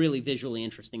 It's a really visually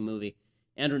interesting movie.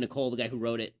 Andrew Nicole, the guy who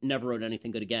wrote it, never wrote anything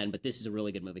good again, but this is a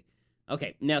really good movie.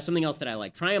 Okay, now something else that I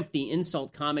like. Triumph the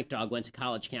Insult Comic Dog went to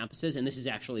college campuses, and this is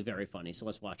actually very funny, so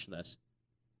let's watch this.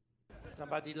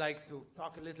 Somebody like to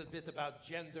talk a little bit about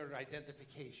gender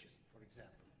identification, for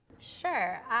example?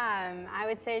 Sure. I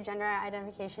would say gender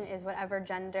identification is whatever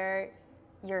gender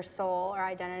your soul or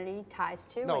identity ties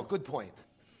to. No, good point.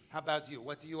 How about you?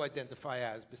 What do you identify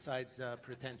as besides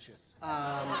pretentious?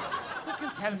 You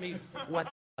can tell me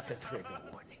what a trigger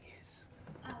warning is.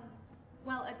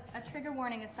 Well, a trigger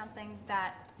warning is something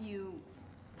that you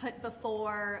put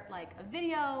before like a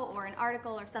video or an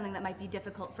article or something that might be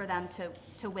difficult for them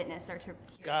to witness or to...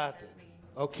 Got it.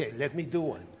 Okay, let me do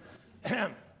one.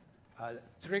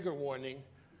 Trigger warning.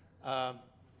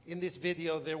 In this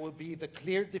video, there will be the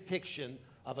clear depiction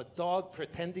of a dog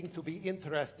pretending to be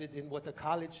interested in what a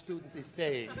college student is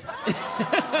saying,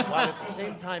 while at the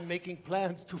same time making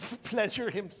plans to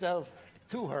pleasure himself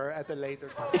to her at a later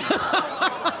time.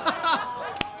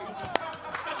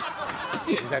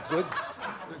 Is that good?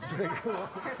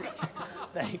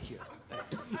 Thank you.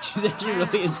 She's actually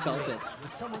really insulted.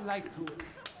 Would someone like to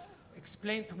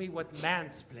explain to me what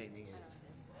mansplaining is?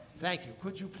 Thank you.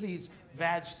 Could you please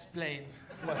vag-splain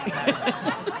what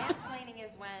Mansplaining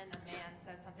is when a man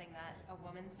says something that a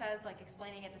woman says, like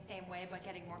explaining it the same way but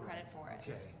getting more credit for it.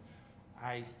 Okay.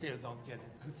 I still don't get it.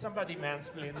 Could somebody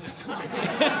mansplain this to me?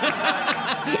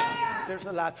 There's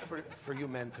a lot for you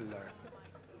men to learn.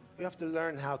 You have to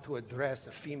learn how to address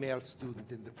a female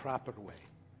student in the proper way.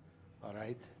 All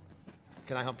right?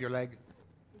 Can I hump your leg?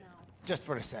 No. Just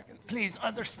for a second. Please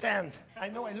understand. I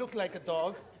know I look like a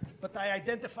dog, but I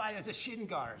identify as a shin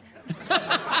guard. I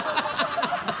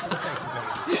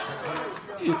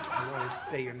want to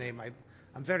say your name.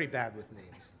 I'm very bad with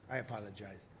names. I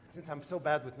apologize. Since I'm so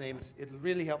bad with names, it'll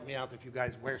really help me out if you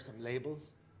guys wear some labels.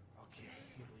 Okay,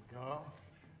 here we go.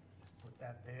 Let's put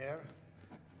that there.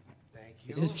 Thank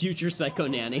you. Is his future psycho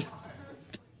nanny?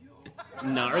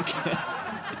 Narc.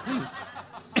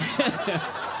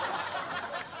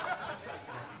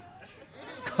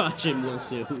 Caution will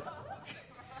sue.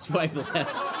 Swipe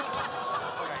left.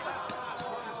 All right.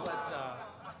 This is what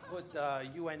put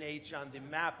UNH on the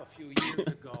map a few years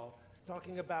ago,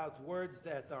 talking about words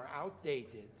that are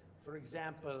outdated. For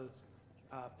example,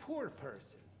 poor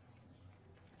person.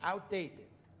 Outdated.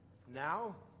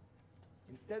 Now,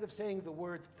 instead of saying the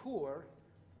word poor,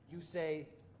 you say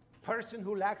person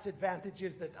who lacks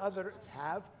advantages that others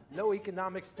have, low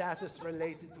economic status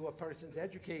related to a person's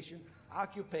education,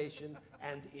 occupation,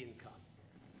 and income.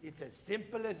 It's as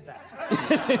simple as that.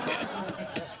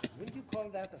 Wouldn't you call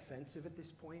that offensive at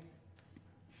this point?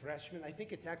 Freshmen, I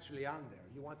think it's actually on there.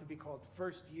 You want to be called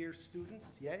first-year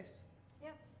students, yes?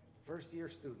 Yep. First-year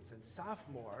students. And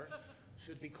sophomore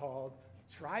should be called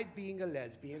tried being a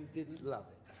lesbian, didn't love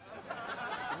it.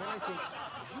 And then I think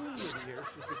junior year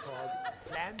should be called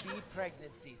Plan B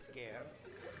pregnancy scare.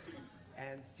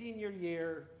 And senior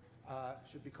year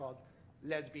should be called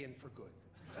lesbian for good.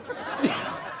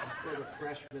 Instead of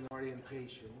freshman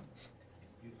orientation,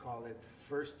 you'd call it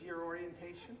first year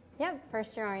orientation? Yep,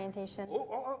 first year orientation.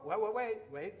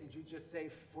 Wait. Did you just say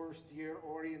first year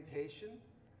orientation?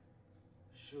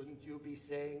 Shouldn't you be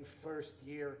saying first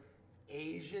year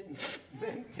Asian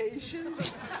mentation?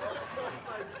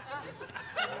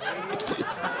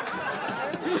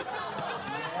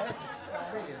 Yes.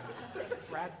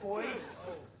 Frat boys?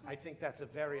 I think that's a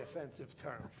very offensive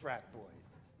term, frat boys.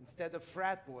 Instead of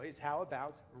frat boys, how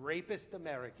about rapist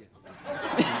Americans? Back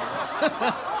to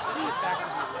the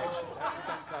election.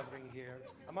 That's what I'm covering here.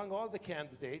 Among all the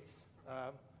candidates,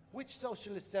 which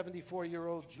socialist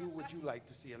 74-year-old Jew would you like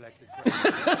to see elected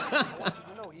president? I want you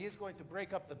to know he is going to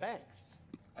break up the banks.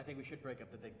 I think we should break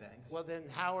up the big banks. Well, then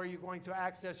how are you going to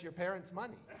access your parents'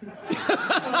 money?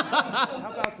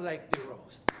 How about like the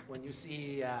roasts when you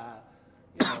see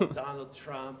Donald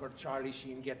Trump or Charlie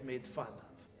Sheen get made fun of?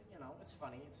 It's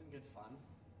funny. It's some good fun.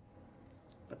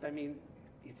 But I mean,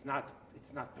 it's not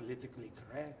politically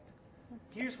correct.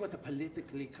 Here's what a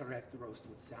politically correct roast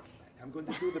would sound like. I'm going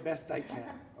to do the best I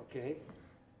can, okay?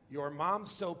 Your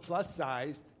mom's so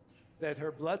plus-sized that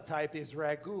her blood type is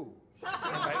ragu.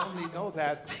 And I only know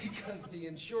that because the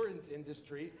insurance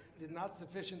industry did not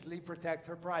sufficiently protect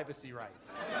her privacy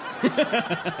rights. If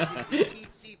the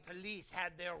PC police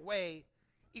had their way,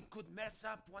 it could mess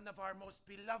up one of our most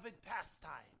beloved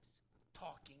pastimes.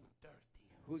 Talking dirty.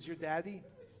 Who's your daddy?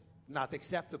 Not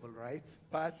acceptable, right?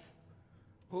 But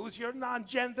who's your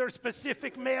non-gender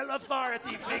specific male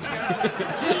authority figure?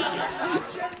 Who's your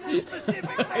non-gender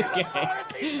specific male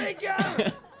authority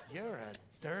figure? You're a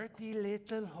dirty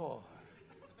little whore.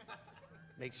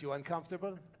 Makes you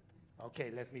uncomfortable?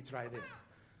 Okay, let me try this.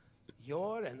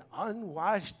 You're an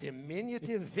unwashed,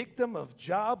 diminutive victim of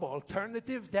job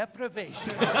alternative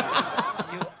deprivation.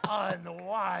 You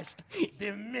unwashed,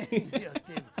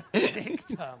 diminutive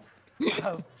victim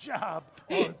of job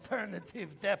alternative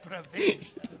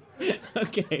deprivation.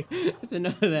 Okay, that's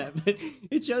enough of that. But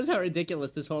it shows how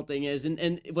ridiculous this whole thing is.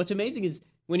 And what's amazing is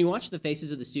when you watch the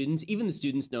faces of the students, even the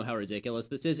students know how ridiculous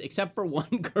this is, except for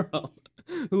one girl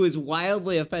who is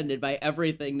wildly offended by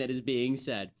everything that is being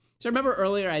said. So remember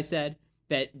earlier I said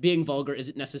that being vulgar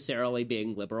isn't necessarily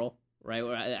being liberal, right?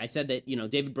 Where I said that,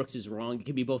 David Brooks is wrong. It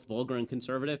can be both vulgar and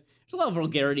conservative. There's a lot of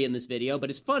vulgarity in this video,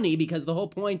 but it's funny because the whole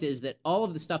point is that all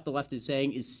of the stuff the left is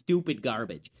saying is stupid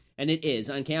garbage. And it is.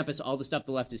 On campus, all the stuff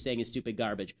the left is saying is stupid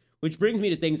garbage, which brings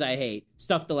me to things I hate.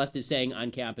 Stuff the left is saying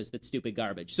on campus that's stupid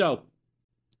garbage. So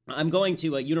I'm going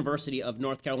to a University of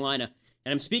North Carolina,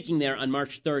 and I'm speaking there on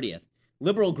March 30th.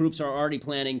 Liberal groups are already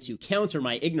planning to counter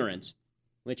my ignorance,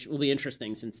 which will be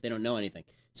interesting since they don't know anything.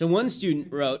 So one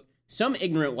student wrote, some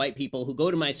ignorant white people who go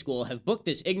to my school have booked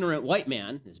this ignorant white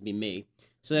man, this would be me,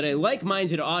 so that a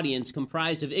like-minded audience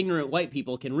comprised of ignorant white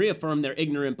people can reaffirm their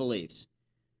ignorant beliefs.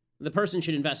 The person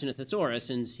should invest in a thesaurus,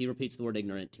 since he repeats the word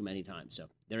ignorant too many times, so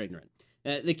they're ignorant.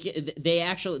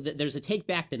 There's a Take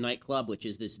Back the Nightclub, which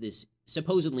is this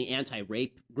supposedly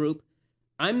anti-rape group.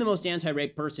 I'm the most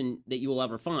anti-rape person that you will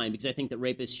ever find because I think that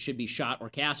rapists should be shot or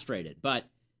castrated. But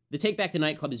the Take Back the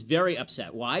Nightclub is very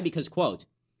upset. Why? Because, quote,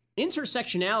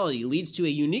 intersectionality leads to a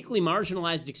uniquely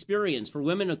marginalized experience for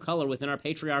women of color within our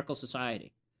patriarchal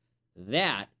society.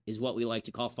 That is what we like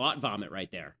to call thought vomit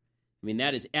right there. I mean,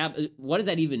 that is, what does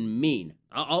that even mean?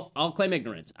 I'll claim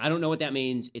ignorance. I don't know what that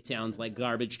means. It sounds like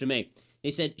garbage to me.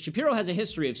 They said, Shapiro has a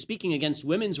history of speaking against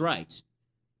women's rights.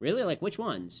 Really? Like, which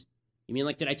ones? You mean,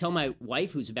 like, did I tell my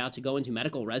wife who's about to go into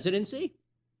medical residency?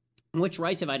 Which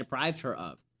rights have I deprived her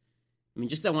of? I mean,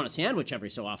 just because I want a sandwich every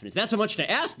so often. It's not so much to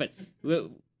ask, but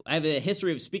I have a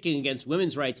history of speaking against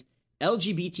women's rights,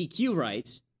 LGBTQ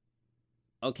rights.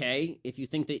 Okay, if you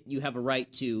think that you have a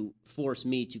right to force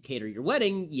me to cater your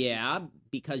wedding, yeah,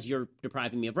 because you're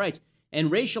depriving me of rights. And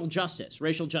racial justice.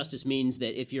 Racial justice means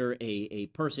that if you're a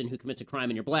person who commits a crime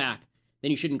and you're black,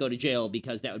 then you shouldn't go to jail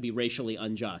because that would be racially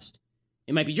unjust.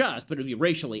 It might be just, but it would be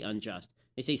racially unjust.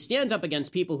 They say stands up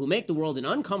against people who make the world an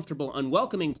uncomfortable,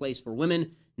 unwelcoming place for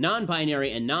women,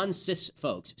 non-binary, and non-cis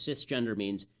folks. Cisgender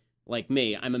means, like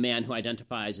me, I'm a man who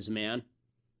identifies as a man,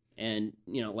 and,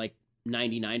 like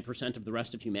 99% of the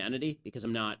rest of humanity, because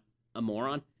I'm not a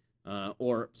moron,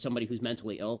 or somebody who's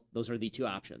mentally ill. Those are the two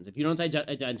options. If you don't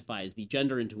identify as the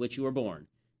gender into which you were born,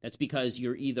 that's because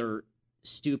you're either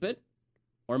stupid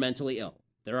or mentally ill.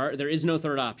 There is no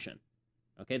third option.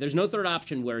 Okay, there's no third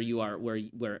option where you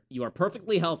are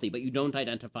perfectly healthy, but you don't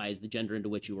identify as the gender into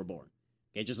which you were born.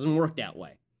 Okay, it just doesn't work that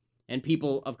way. And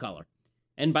people of color.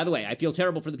 And by the way, I feel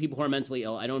terrible for the people who are mentally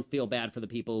ill. I don't feel bad for the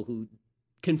people who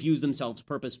confuse themselves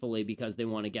purposefully because they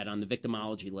want to get on the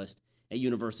victimology list at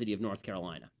University of North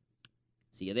Carolina.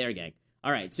 See you there, gang.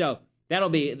 All right, so that'll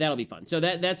be fun. So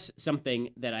that's something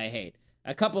that I hate.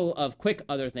 A couple of quick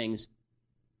other things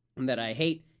that I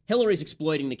hate. Hillary's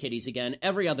exploiting the kiddies again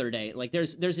every other day. Like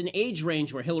there's an age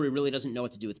range where Hillary really doesn't know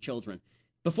what to do with children.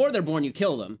 Before they're born, you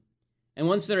kill them. And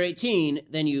once they're 18,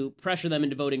 then you pressure them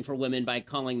into voting for women by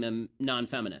calling them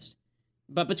non-feminist.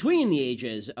 But between the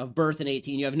ages of birth and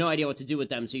 18, you have no idea what to do with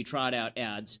them, so you trot out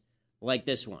ads like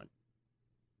this one.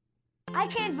 I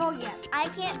can't vote yet. I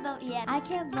can't vote yet. I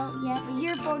can't vote yet. But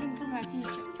you're voting for my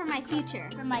future. For my future.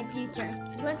 For my future.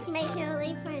 Let's make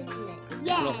Hillary president.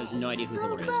 Yeah. Ralph has no idea who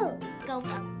Hillary is. Go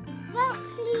vote. Vote,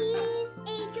 please.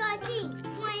 HRC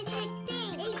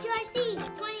 2016. HRC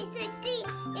 2016.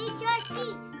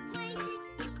 HRC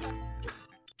 2016.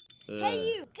 Hey,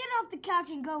 you. Get off the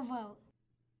couch and go vote.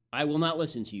 I will not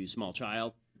listen to you, small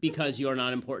child, because you are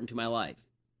not important to my life.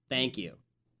 Thank you.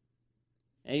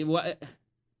 Hey, what?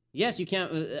 Yes, you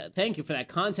can't. Thank you for that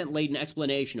content-laden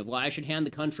explanation of why I should hand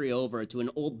the country over to an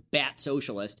old bat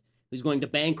socialist who's going to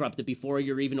bankrupt it before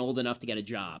you're even old enough to get a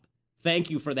job. Thank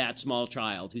you for that, small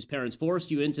child, whose parents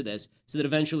forced you into this so that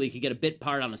eventually you could get a bit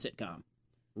part on a sitcom.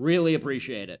 Really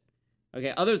appreciate it.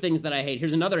 Okay, other things that I hate.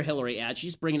 Here's another Hillary ad.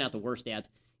 She's bringing out the worst ads.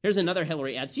 Here's another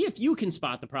Hillary ad. See if you can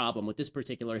spot the problem with this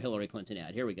particular Hillary Clinton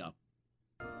ad. Here we go.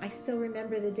 I still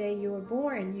remember the day you were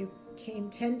born. You came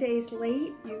 10 days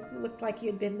late. You looked like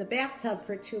you'd been in the bathtub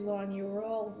for too long. You were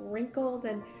all wrinkled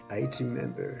and... I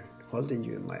remember holding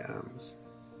you in my arms,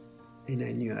 and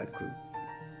I knew I could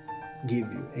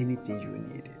give you anything you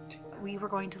needed. We were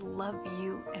going to love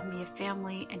you and be a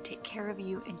family and take care of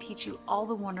you and teach you all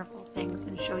the wonderful things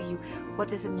and show you what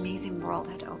this amazing world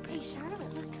had to open. Hey,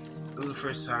 Charlotte, look. It was the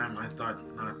first time I thought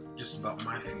not just about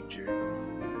my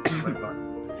future, but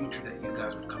about the future that you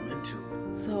guys would come into.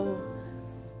 So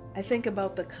I think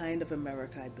about the kind of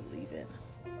America I believe in.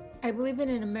 I believe in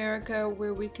an America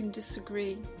where we can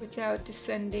disagree without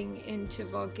descending into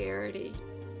vulgarity.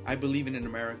 I believe in an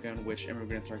America in which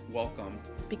immigrants are welcomed.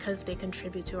 Because they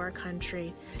contribute to our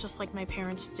country, just like my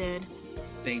parents did.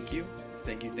 Thank you.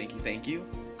 Thank you, thank you, thank you.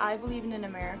 I believe in an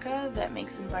America that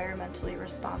makes environmentally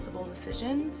responsible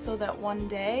decisions so that one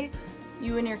day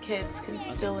you and your kids can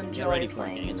still enjoy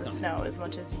playing in the snow as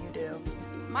much as you do.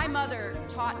 My mother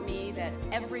taught me that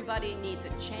everybody needs a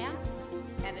chance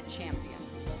and a champion.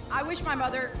 I wish my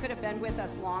mother could have been with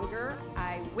us longer.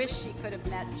 I wish she could have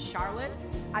met Charlotte.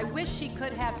 I wish she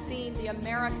could have seen the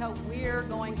America we're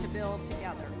going to build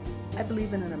together. I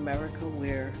believe in an America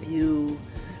where you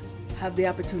have the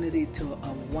opportunity to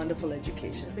a wonderful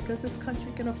education because this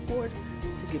country can afford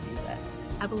to give you that.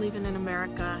 I believe in an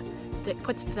America that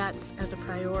puts vets as a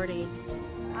priority.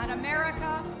 An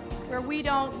America where we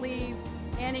don't leave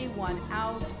anyone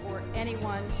out or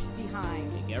anyone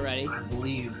behind. Get ready. I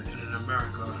believe in an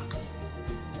America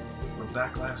where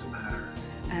Black Lives Matter.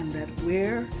 And that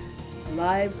where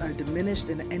lives are diminished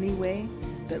in any way,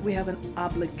 that we have an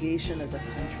obligation as a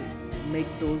country to make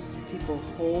those people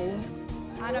whole.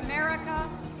 An America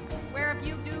where if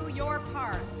you do your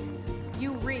part,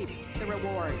 you reap the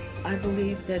rewards. I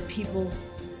believe that people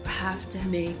have to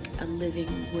make a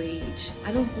living wage.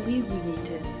 I don't believe we need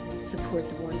to support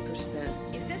the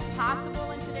 1%. Is this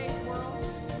possible in today's world?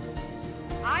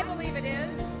 I believe it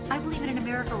is. I believe in an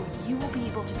America where you will be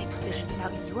able to make decisions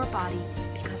about your body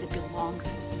because it belongs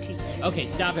to you. Okay,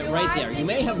 stop it right there. You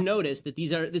may have noticed that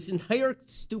this entire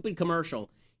stupid commercial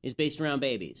is based around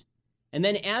babies. And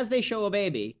then as they show a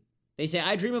baby, they say,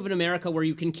 I dream of an America where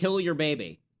you can kill your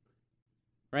baby.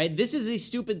 Right? This is a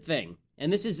stupid thing.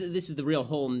 And this is the real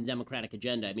hole in the Democratic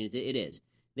agenda. I mean, it is.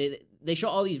 They show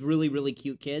all these really, really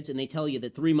cute kids, and they tell you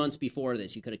that 3 months before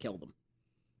this, you could have killed them.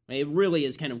 Right? It really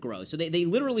is kind of gross. So they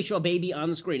literally show a baby on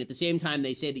the screen. At the same time,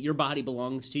 they say that your body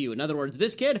belongs to you. In other words,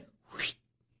 this kid, whoosh,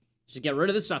 just get rid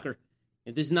of this sucker.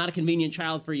 If this is not a convenient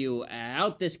child for you,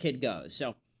 out this kid goes.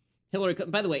 So Hillary,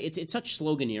 by the way, it's such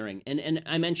sloganeering. And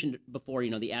I mentioned before,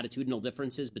 the attitudinal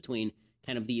differences between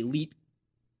kind of the elite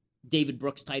David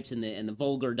Brooks types and the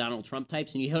vulgar Donald Trump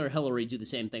types, and you hear Hillary do the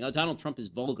same thing. Oh, Donald Trump is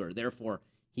vulgar, therefore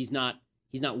he's not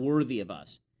worthy of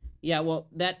us. Yeah, well,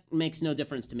 that makes no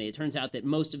difference to me. It turns out that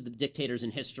most of the dictators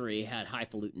in history had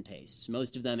highfalutin tastes.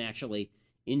 Most of them actually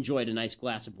enjoyed a nice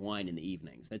glass of wine in the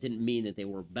evenings. That didn't mean that they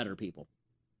were better people.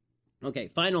 Okay,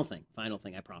 final thing,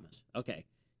 I promise. Okay,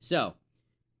 so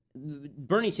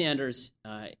Bernie Sanders,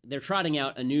 they're trotting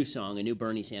out a new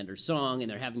Bernie Sanders song,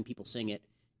 and they're having people sing it.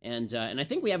 And I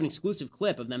think we have an exclusive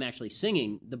clip of them actually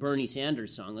singing the Bernie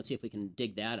Sanders song. Let's see if we can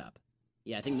dig that up.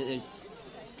 Yeah, I think that there's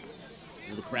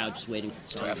the crowd just waiting for the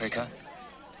song. To Africa?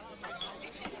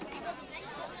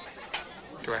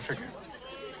 To Africa?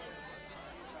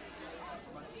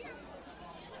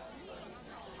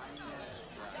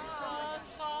 The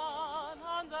sun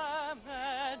on the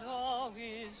meadow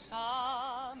is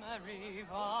summer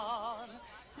river.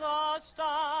 The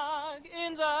stag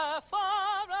in the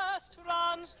forest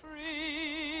runs free,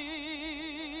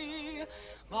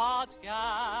 but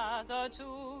gather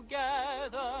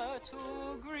together to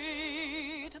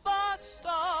greet the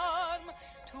storm.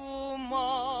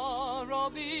 Tomorrow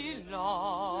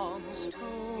belongs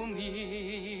to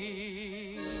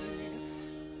me.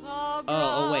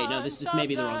 Oh, wait, no, this may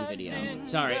be the wrong video.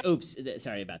 Sorry, oops,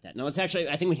 sorry about that. No, it's actually,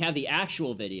 I think we have the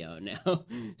actual video now.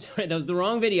 Sorry, that was the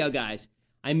wrong video, guys.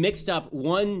 I mixed up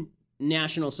one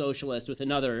National Socialist with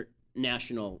another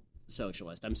National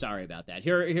Socialist. I'm sorry about that.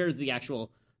 Here's the actual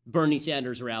Bernie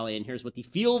Sanders rally, and here's what the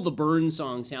Feel the Burn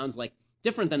song sounds like.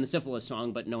 Different than the syphilis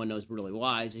song, but no one knows really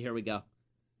why, so here we go.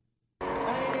 Whoa,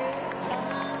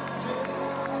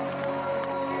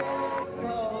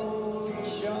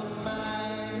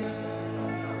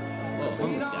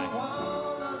 homeless guy.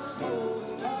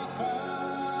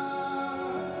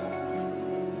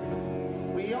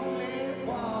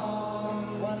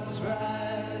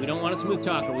 We don't want a smooth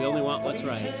talker, we only want what's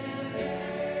right.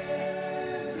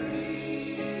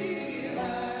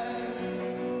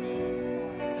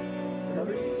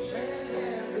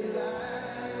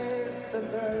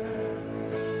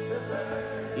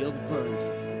 Feel the burn.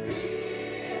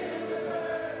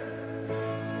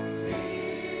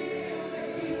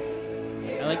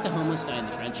 I like the homeless guy in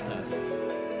the trench coat.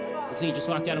 Looks like he just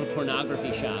walked out of a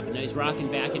pornography shop, and now he's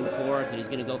rocking back and forth, and he's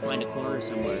going to go find a corner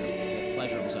somewhere to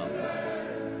pleasure himself.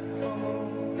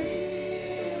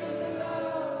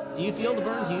 Do you feel the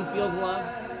burn? Do you feel the love?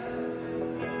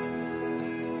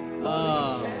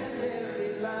 Oh.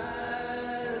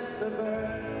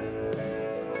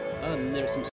 Oh, and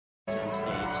there's some on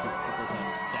stage. Some people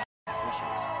have bad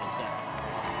wishes. They said.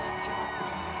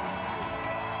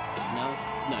 No,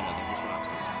 they're just rock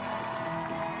stars.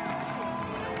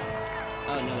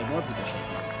 Oh no, there are more people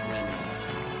shaking.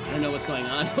 I don't know what's going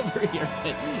on over here,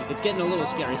 but it's getting a little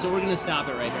scary. So we're gonna stop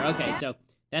it right here. Okay, so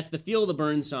that's the "Feel the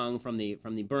Burn" song from the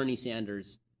Bernie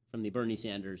Sanders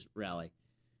rally.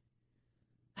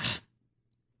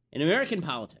 In American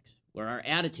politics, where our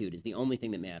attitude is the only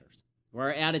thing that matters, where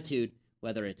our attitude,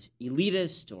 whether it's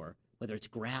elitist or whether it's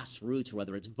grassroots or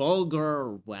whether it's vulgar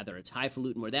or whether it's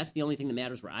highfalutin, where that's the only thing that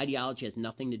matters, where ideology has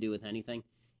nothing to do with anything,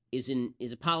 is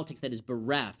a politics that is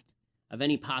bereft of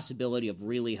any possibility of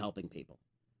really helping people,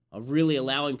 of really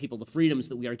allowing people the freedoms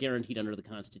that we are guaranteed under the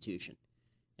Constitution.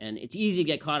 And it's easy to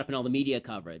get caught up in all the media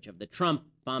coverage of the Trump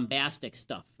bombastic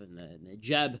stuff and the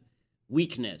Jeb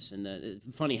weakness and the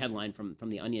funny headline from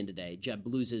The Onion today: Jeb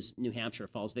loses New Hampshire,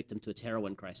 falls victim to a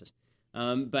heroin crisis.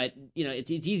 But, you know,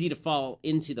 it's easy to fall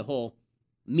into the whole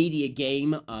media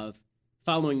game of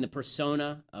following the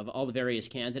persona of all the various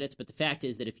candidates. But the fact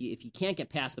is that if you can't get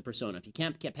past the persona, if you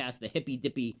can't get past the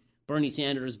hippy-dippy Bernie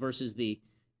Sanders versus the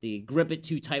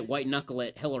grip-it-too-tight,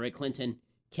 white-knuckle-it Hillary Clinton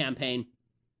campaign,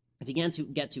 if you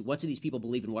can't get to what do these people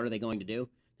believe and what are they going to do,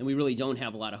 then we really don't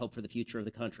have a lot of hope for the future of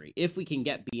the country. If we can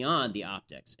get beyond the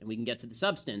optics and we can get to the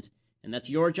substance, and that's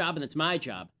your job and that's my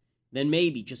job, then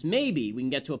maybe, just maybe, we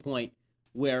can get to a point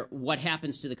where what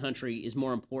happens to the country is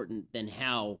more important than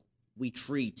how we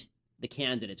treat the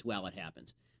candidates while it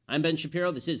happens. I'm Ben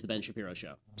Shapiro. This is The Ben Shapiro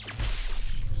Show.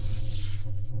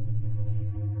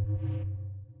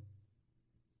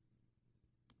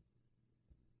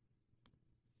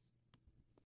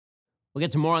 We'll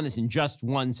get to more on this in just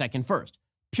 1 second. First,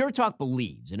 Pure Talk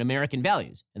believes in American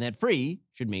values, and that free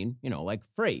should mean, like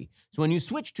free. So when you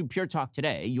switch to Pure Talk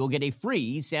today, you'll get a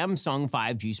free Samsung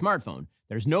 5G smartphone.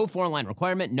 There's no 4-line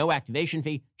requirement, no activation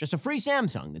fee, just a free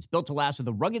Samsung that's built to last with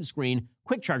a rugged screen,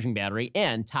 quick charging battery,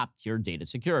 and top-tier data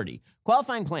security.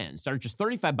 Qualifying plans start at just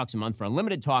 $35 a month for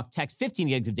unlimited talk, text, 15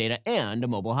 gigs of data, and a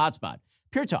mobile hotspot.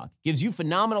 Pure Talk gives you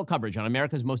phenomenal coverage on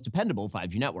America's most dependable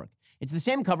 5G network. It's the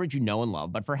same coverage you know and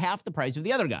love, but for half the price of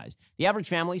the other guys. The average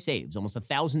family saves almost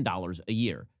 $1,000 a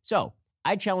year. So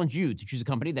I challenge you to choose a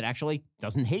company that actually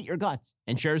doesn't hate your guts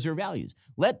and shares your values.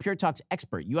 Let Pure Talk's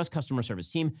expert U.S. customer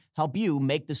service team help you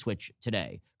make the switch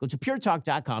today. Go to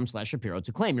puretalk.com/Shapiro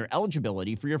to claim your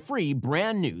eligibility for your free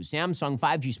brand new Samsung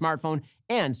 5G smartphone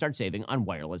and start saving on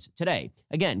wireless today.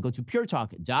 Again, go to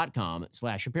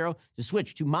puretalk.com/Shapiro to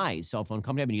switch to my cell phone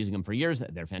company. I've been using them for years.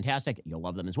 They're fantastic. You'll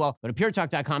love them as well. Go to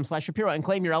puretalk.com/Shapiro and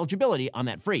claim your eligibility on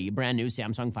that free brand new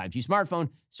Samsung 5G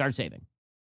smartphone. Start saving.